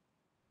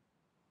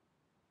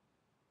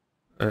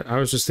 I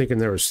was just thinking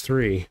there was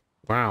 3.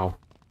 Wow.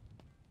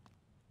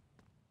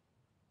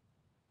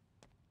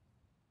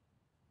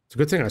 It's a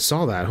good thing I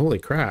saw that. Holy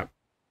crap.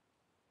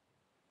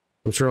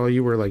 I'm sure all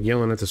you were like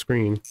yelling at the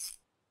screen.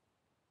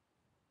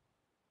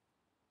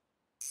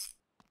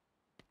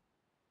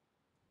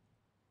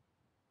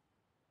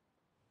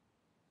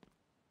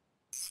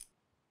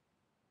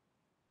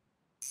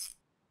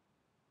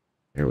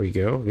 There we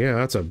go. Yeah,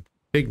 that's a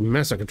big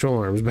mess of control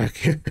arms back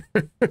here.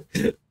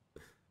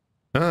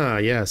 Ah,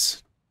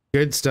 yes.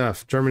 Good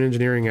stuff. German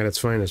engineering at its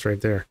finest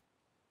right there.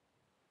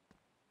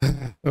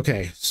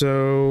 Okay,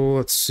 so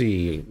let's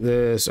see.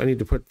 This, I need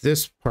to put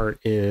this part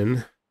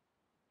in,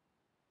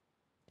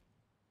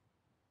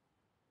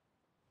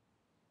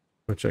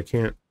 which I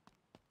can't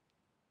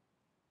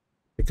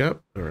pick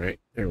up. All right,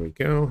 there we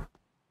go.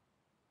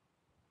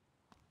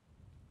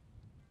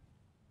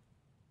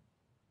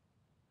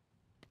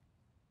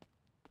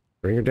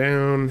 Bring her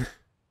down.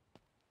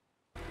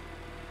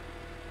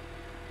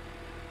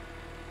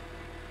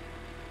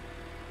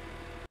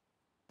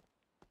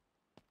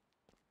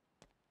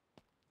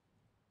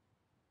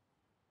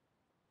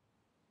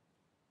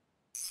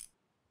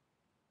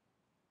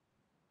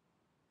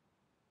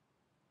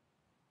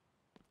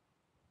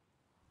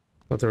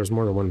 Thought there was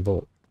more than one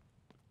bolt.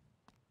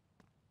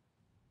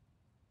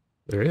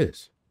 There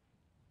is.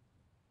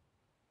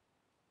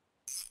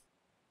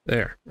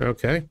 There.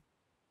 Okay.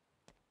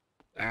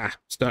 Ah,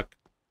 stuck.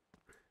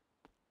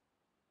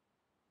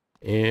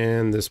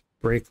 And this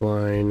brake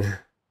line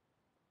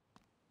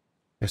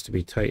has to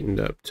be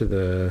tightened up to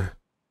the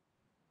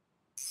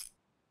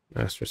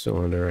master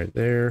cylinder right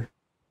there.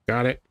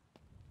 Got it.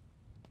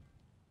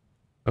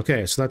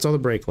 Okay, so that's all the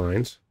brake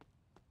lines.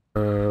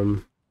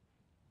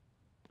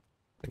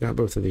 I got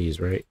both of these,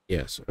 right?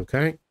 Yes,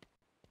 okay.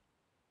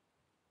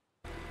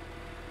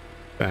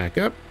 Back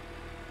up.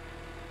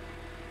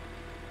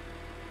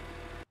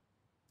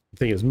 The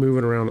thing is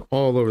moving around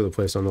all over the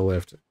place on the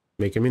lift,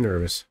 making me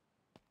nervous.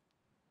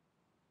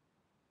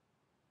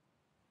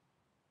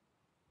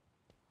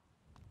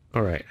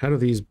 All right, how do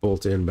these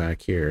bolt in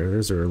back here?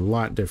 Those are a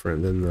lot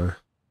different than the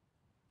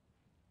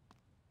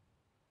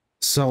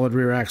solid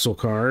rear axle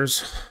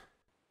cars.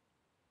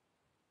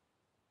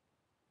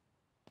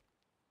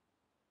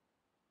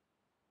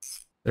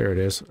 There it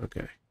is.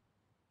 Okay.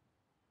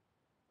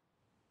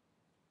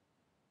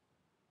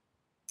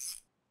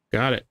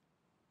 Got it.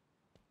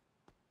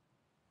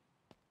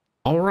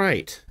 All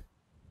right.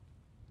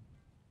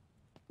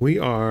 We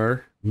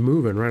are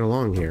moving right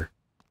along here.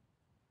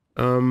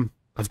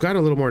 I've got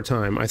a little more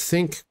time. I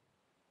think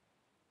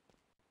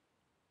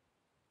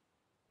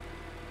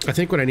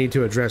what I need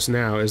to address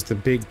now is the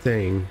big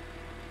thing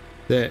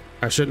that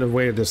I shouldn't have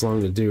waited this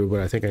long to do, but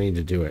I think I need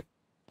to do it.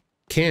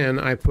 Can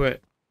I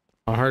put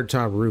a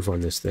hardtop roof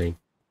on this thing?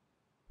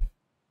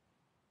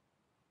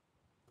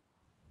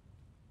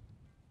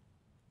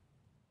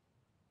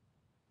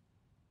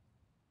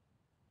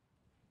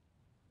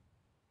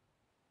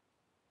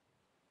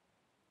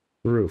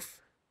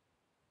 Roof.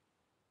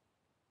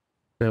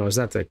 Now, is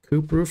that the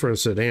coupe roof or a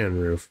sedan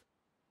roof?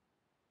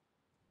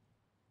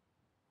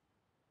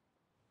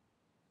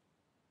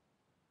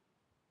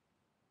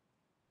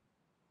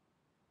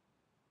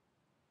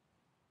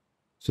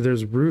 So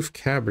there's roof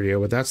cabrio,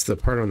 but that's the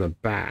part on the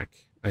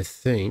back, I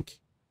think.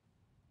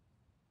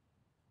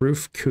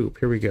 Roof coupe.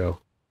 Here we go.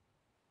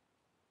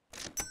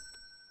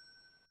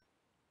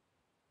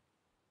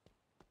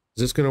 Is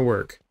this going to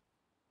work?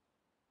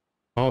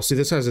 Oh, see,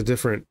 this has a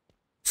different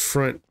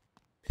front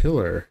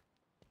pillar.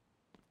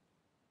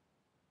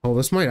 Oh,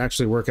 this might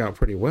actually work out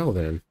pretty well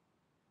then.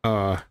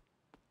 It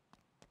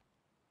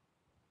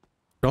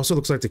also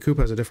looks like the coupe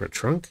has a different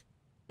trunk.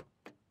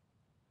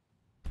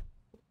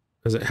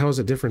 How is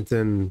it different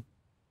than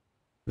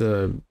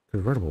the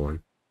convertible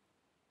one?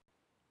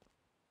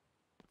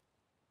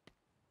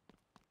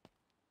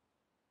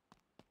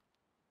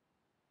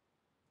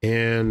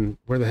 And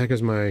where the heck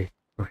is my...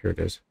 Oh, here it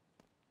is.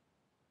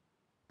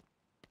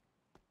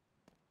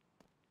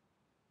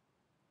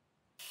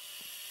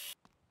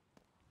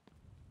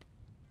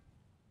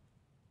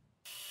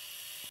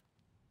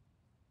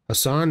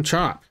 Hassan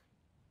Chop.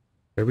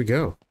 There we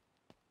go.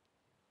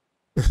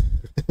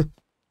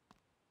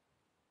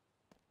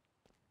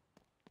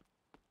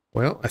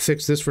 Well, I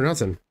fixed this for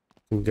nothing.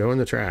 Can go in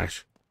the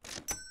trash.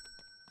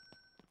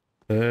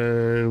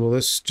 And will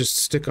this just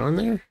stick on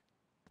there?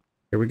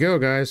 Here we go,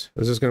 guys.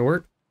 Is this gonna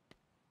work?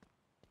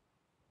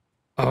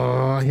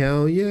 Oh,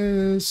 hell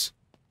yes.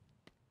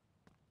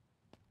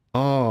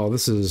 Oh,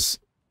 this is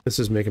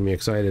making me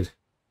excited.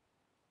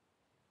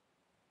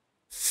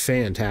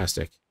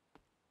 Fantastic.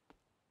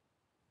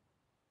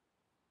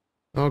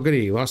 Oh,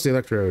 goody. Lost the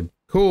electrode.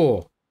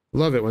 Cool.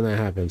 Love it when that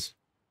happens.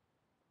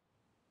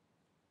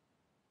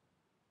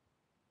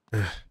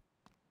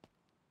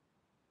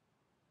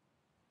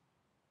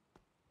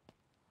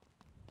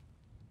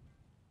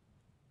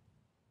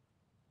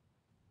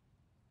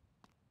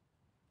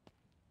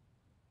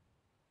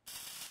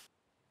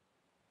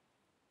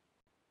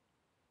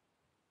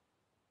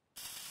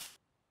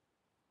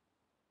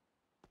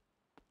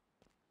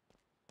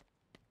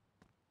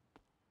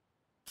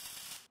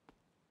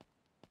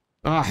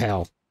 Ah,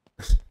 hell.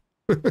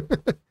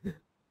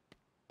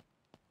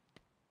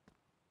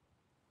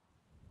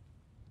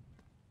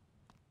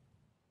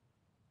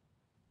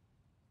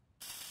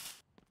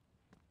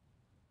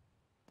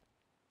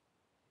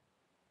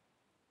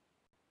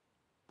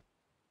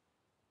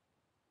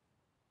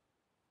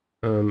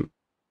 Um,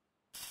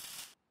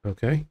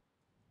 okay.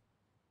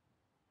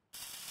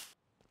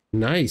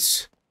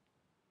 Nice.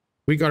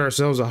 We got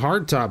ourselves a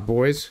hardtop,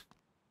 boys.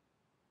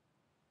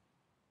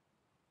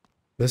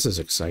 This is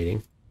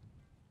exciting.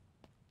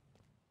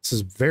 This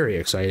is very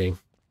exciting.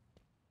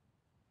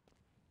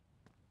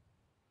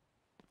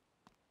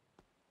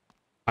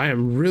 I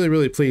am really,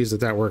 really pleased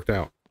that that worked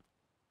out.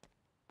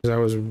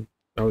 Because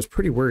I was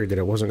pretty worried that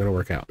it wasn't going to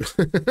work out.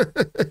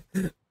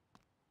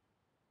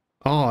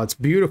 Oh, it's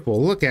beautiful.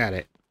 Look at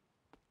it.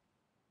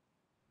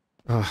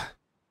 Ah,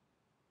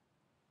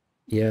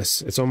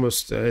 yes, it's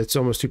almost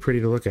too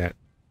pretty to look at.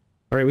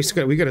 All right,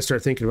 we got to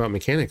start thinking about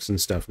mechanics and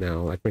stuff now,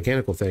 like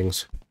mechanical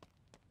things.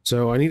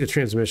 So I need a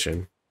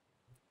transmission.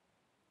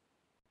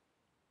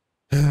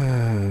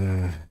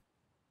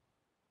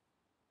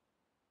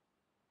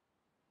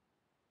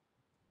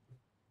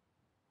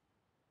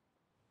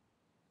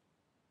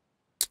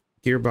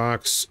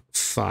 Gearbox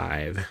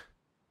 5.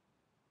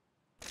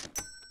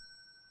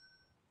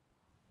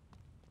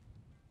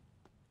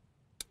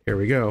 Here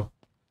we go.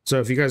 So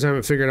if you guys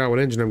haven't figured out what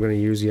engine I'm going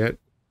to use yet,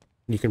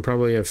 you can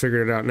probably have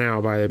figured it out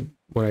now by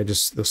the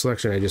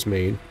selection I just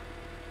made.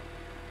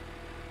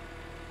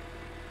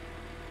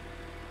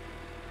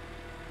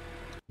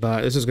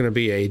 But this is going to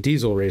be a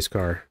diesel race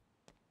car.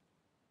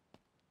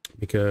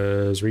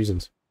 Because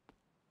reasons.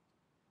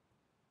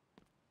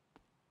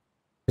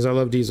 Because I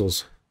love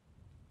diesels.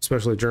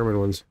 Especially German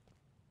ones.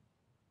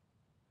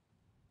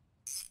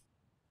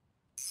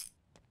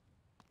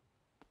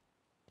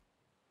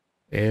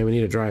 And we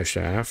need a drive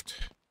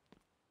shaft.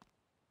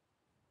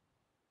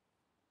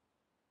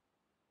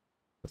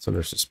 That's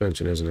under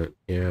suspension, isn't it?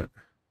 Yeah.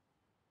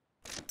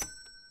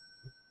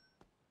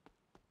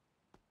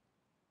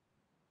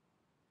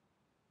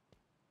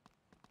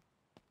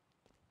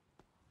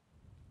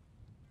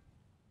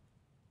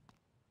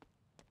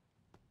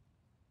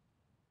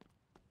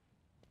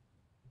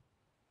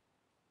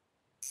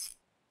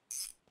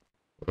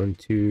 One,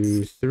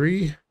 two,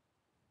 three.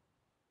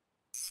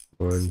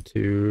 1,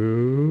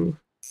 2,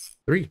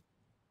 3.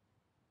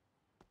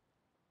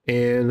 And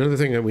another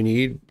thing that we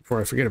need,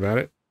 before I forget about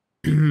it,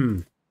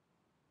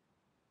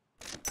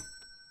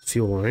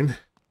 fuel line.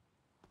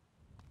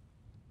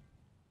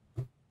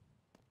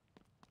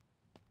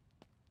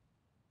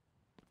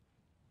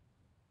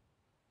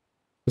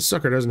 This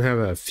sucker doesn't have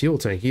a fuel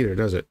tank either,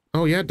 does it?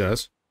 Oh, yeah, it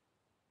does.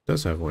 It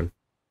does have one.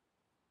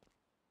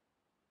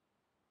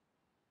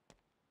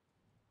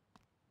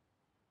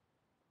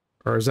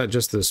 Or is that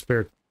just the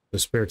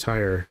spare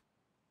tire?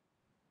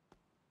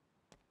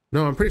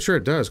 No, I'm pretty sure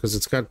it does, because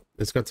it's got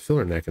the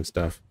filler neck and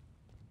stuff.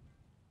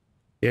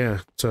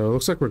 Yeah, so it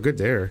looks like we're good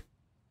there.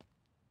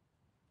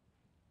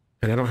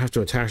 And I don't have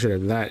to attach it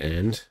at that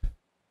end.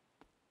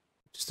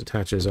 It just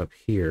attaches up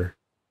here.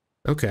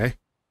 Okay.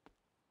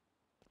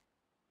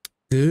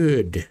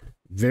 Good.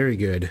 Very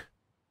good.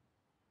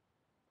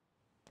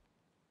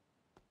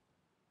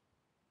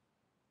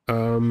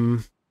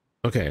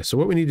 Okay, so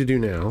what we need to do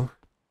now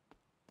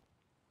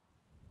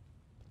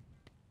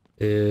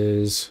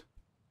is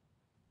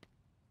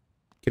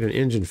get an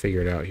engine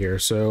figured out here.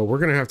 So we're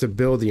going to have to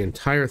build the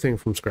entire thing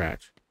from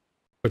scratch,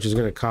 which is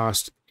going to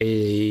cost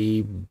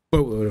a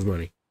boatload of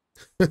money.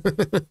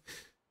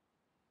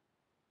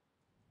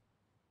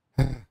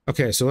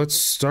 Okay, so let's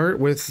start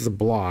with the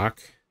block.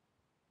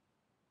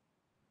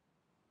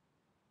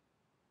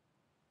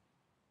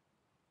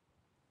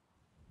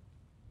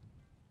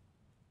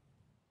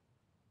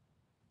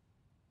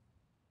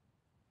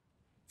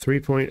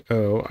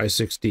 .0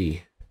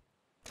 I6D.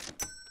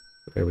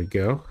 There we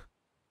go.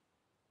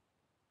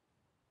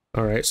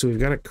 All right, so we've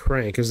got a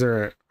crank. Is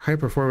there a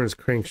high-performance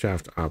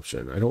crankshaft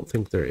option? I don't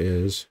think there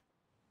is.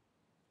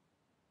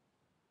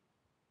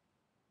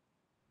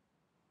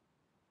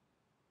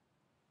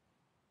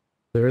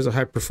 There is a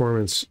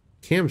high-performance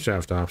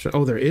camshaft option.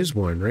 Oh, there is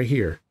one right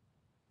here.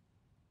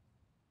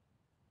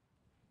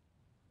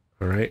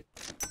 All right.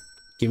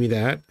 Give me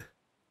that.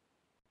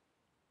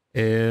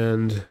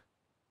 And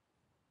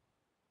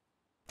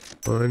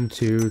 1,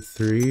 2,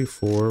 3,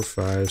 4,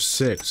 5,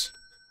 6.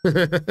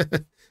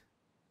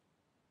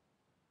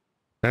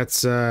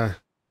 That's that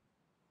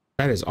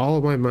is all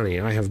of my money.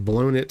 I have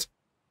blown it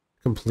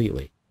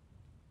completely.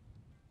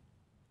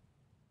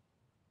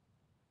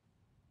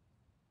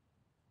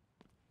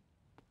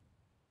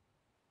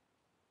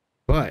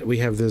 But we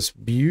have this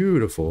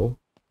beautiful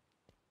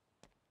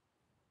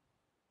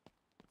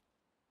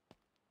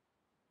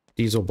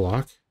diesel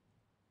block.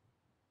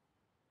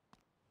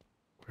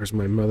 Where's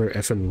my mother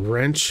effing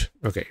wrench?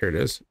 Okay, here it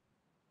is.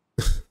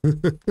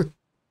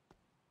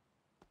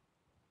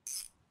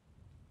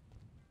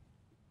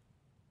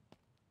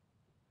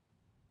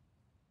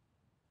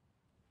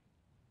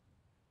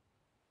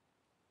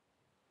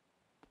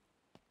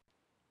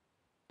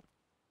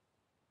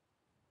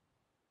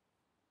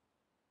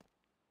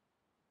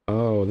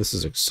 Oh, this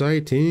is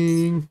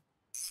exciting.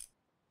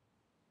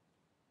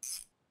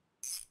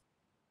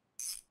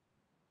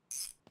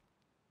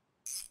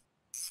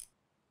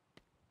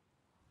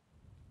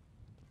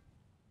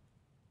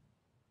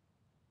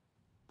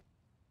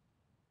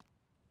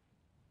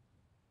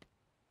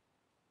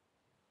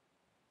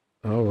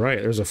 All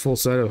right, there's a full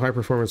set of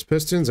high-performance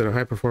pistons and a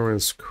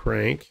high-performance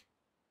crank.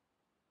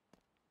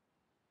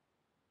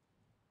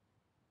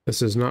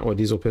 This is not what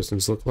diesel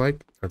pistons look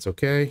like. That's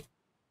okay.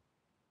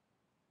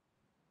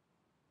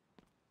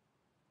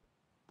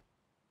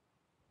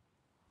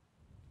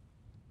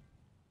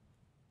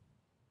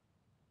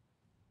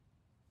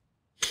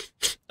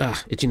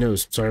 Ah, itchy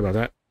nose. Sorry about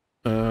that.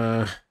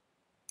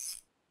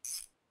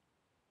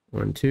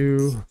 1,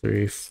 2,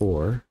 3,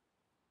 4.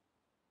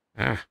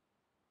 Ah.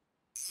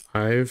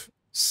 5,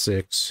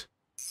 6,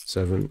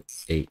 7,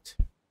 8.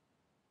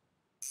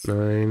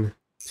 9,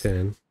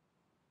 10,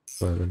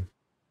 11,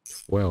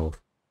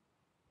 12.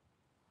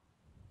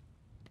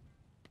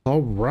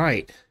 All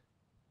right.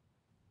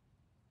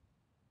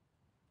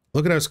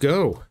 Look at us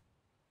go.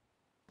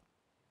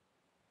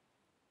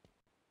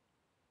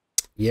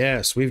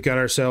 Yes, we've got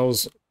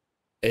ourselves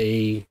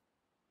a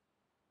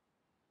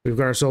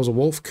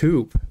Wolf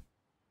coupe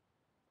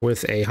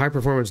with a high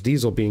performance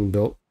diesel being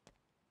built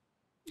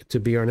to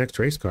be our next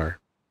race car.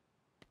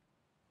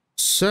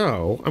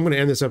 So I'm going to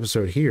end this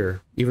episode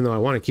here, even though I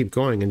want to keep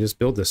going and just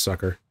build this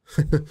sucker.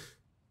 But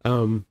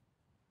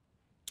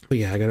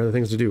yeah, I got other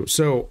things to do.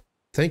 So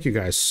thank you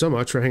guys so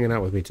much for hanging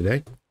out with me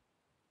today.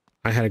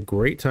 I had a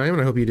great time,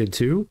 and I hope you did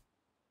too.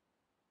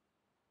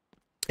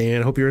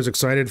 And I hope you're as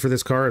excited for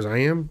this car as I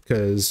am,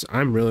 because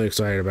I'm really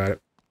excited about it.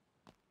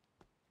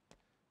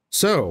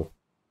 So,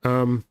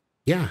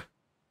 yeah,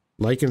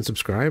 like and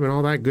subscribe and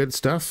all that good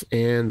stuff,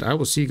 and I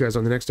will see you guys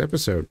on the next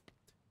episode.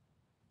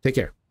 Take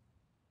care.